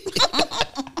 Touch.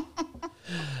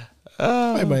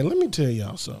 Hey man, let me tell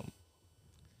y'all something.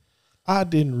 I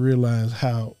didn't realize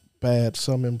how bad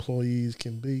some employees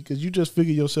can be because you just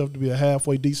figure yourself to be a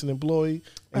halfway decent employee,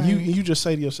 and you just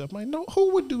say to yourself, "Man, no,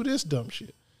 who would do this dumb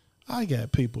shit?" I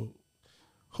got people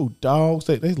who dogs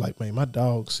they like, "Man, my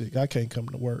dog's sick. I can't come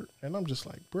to work," and I'm just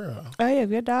like, "Bruh." Oh yeah, if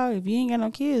your dog, if you ain't got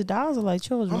no kids, dogs are like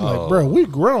children. I'm like, "Bruh, we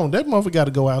grown. That motherfucker got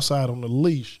to go outside on the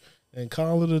leash and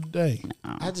call it a day."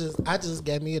 I just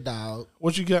got me a dog.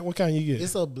 What you got? What kind you get?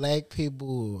 It's a black pit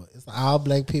bull. It's an all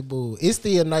black pit bull. It's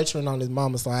still nurturing on his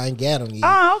mama, so I ain't got him yet.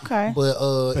 Oh, okay.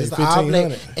 But Pay it's an all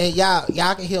black, $1,500. and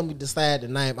y'all can help me decide the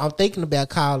name. I'm thinking about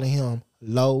calling him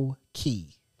Low Key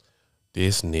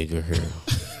This nigga here.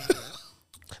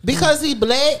 because he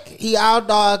black, he all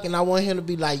dark, and I want him to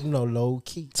be like low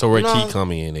key. So where You know? Key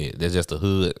come in at? That's just a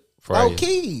hood Low phrase.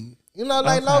 key.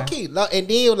 Low key. And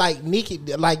then like Nikki,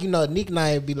 like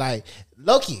nickname be like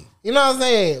Loki. You know what I'm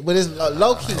saying? But it's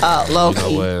low key. Oh, low You know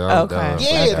key. what? I'm Okay. done.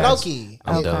 Yeah, low key.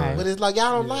 I'm done. But it's like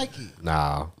y'all don't like it.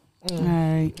 Nah. All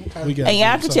right. We got And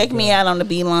y'all can check me out on the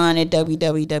Beeline at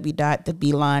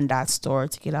www.thebeeline.store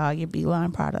to get all your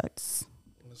Beeline products.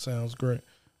 Sounds great.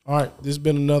 All right, this has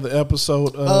been another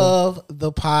episode of Of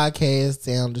the podcast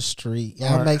down the street.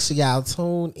 Y'all Right. make sure y'all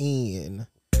tune in.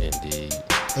 Indeed.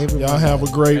 Everybody. Y'all have a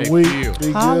great Hey, week. Phil. Be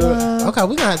good. Holla. Okay,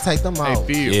 we gonna take them Hey, off.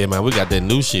 Phil. Yeah, man, we got that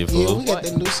new shit, Yeah, fool. we got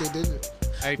that new shit, didn't we?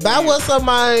 Hey, Bye, Phil. what's up,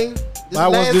 man? This Bye,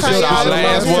 what's last this time your- y'all Our this been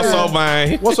last on what's here. up,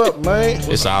 man? What's up,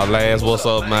 man? It's our last what's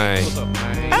up, man.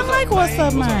 I like what's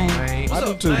up, man. I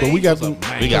do too, but we got some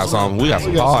We got some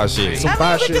hard shit. some I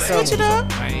fire mean, we shit can switch it coming.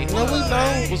 up. No, we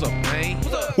don't. What's up, man?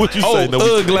 What you say?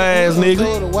 Oh, ugly ass nigga.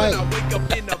 Throw it away.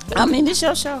 I mean, this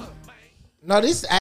your show. No, this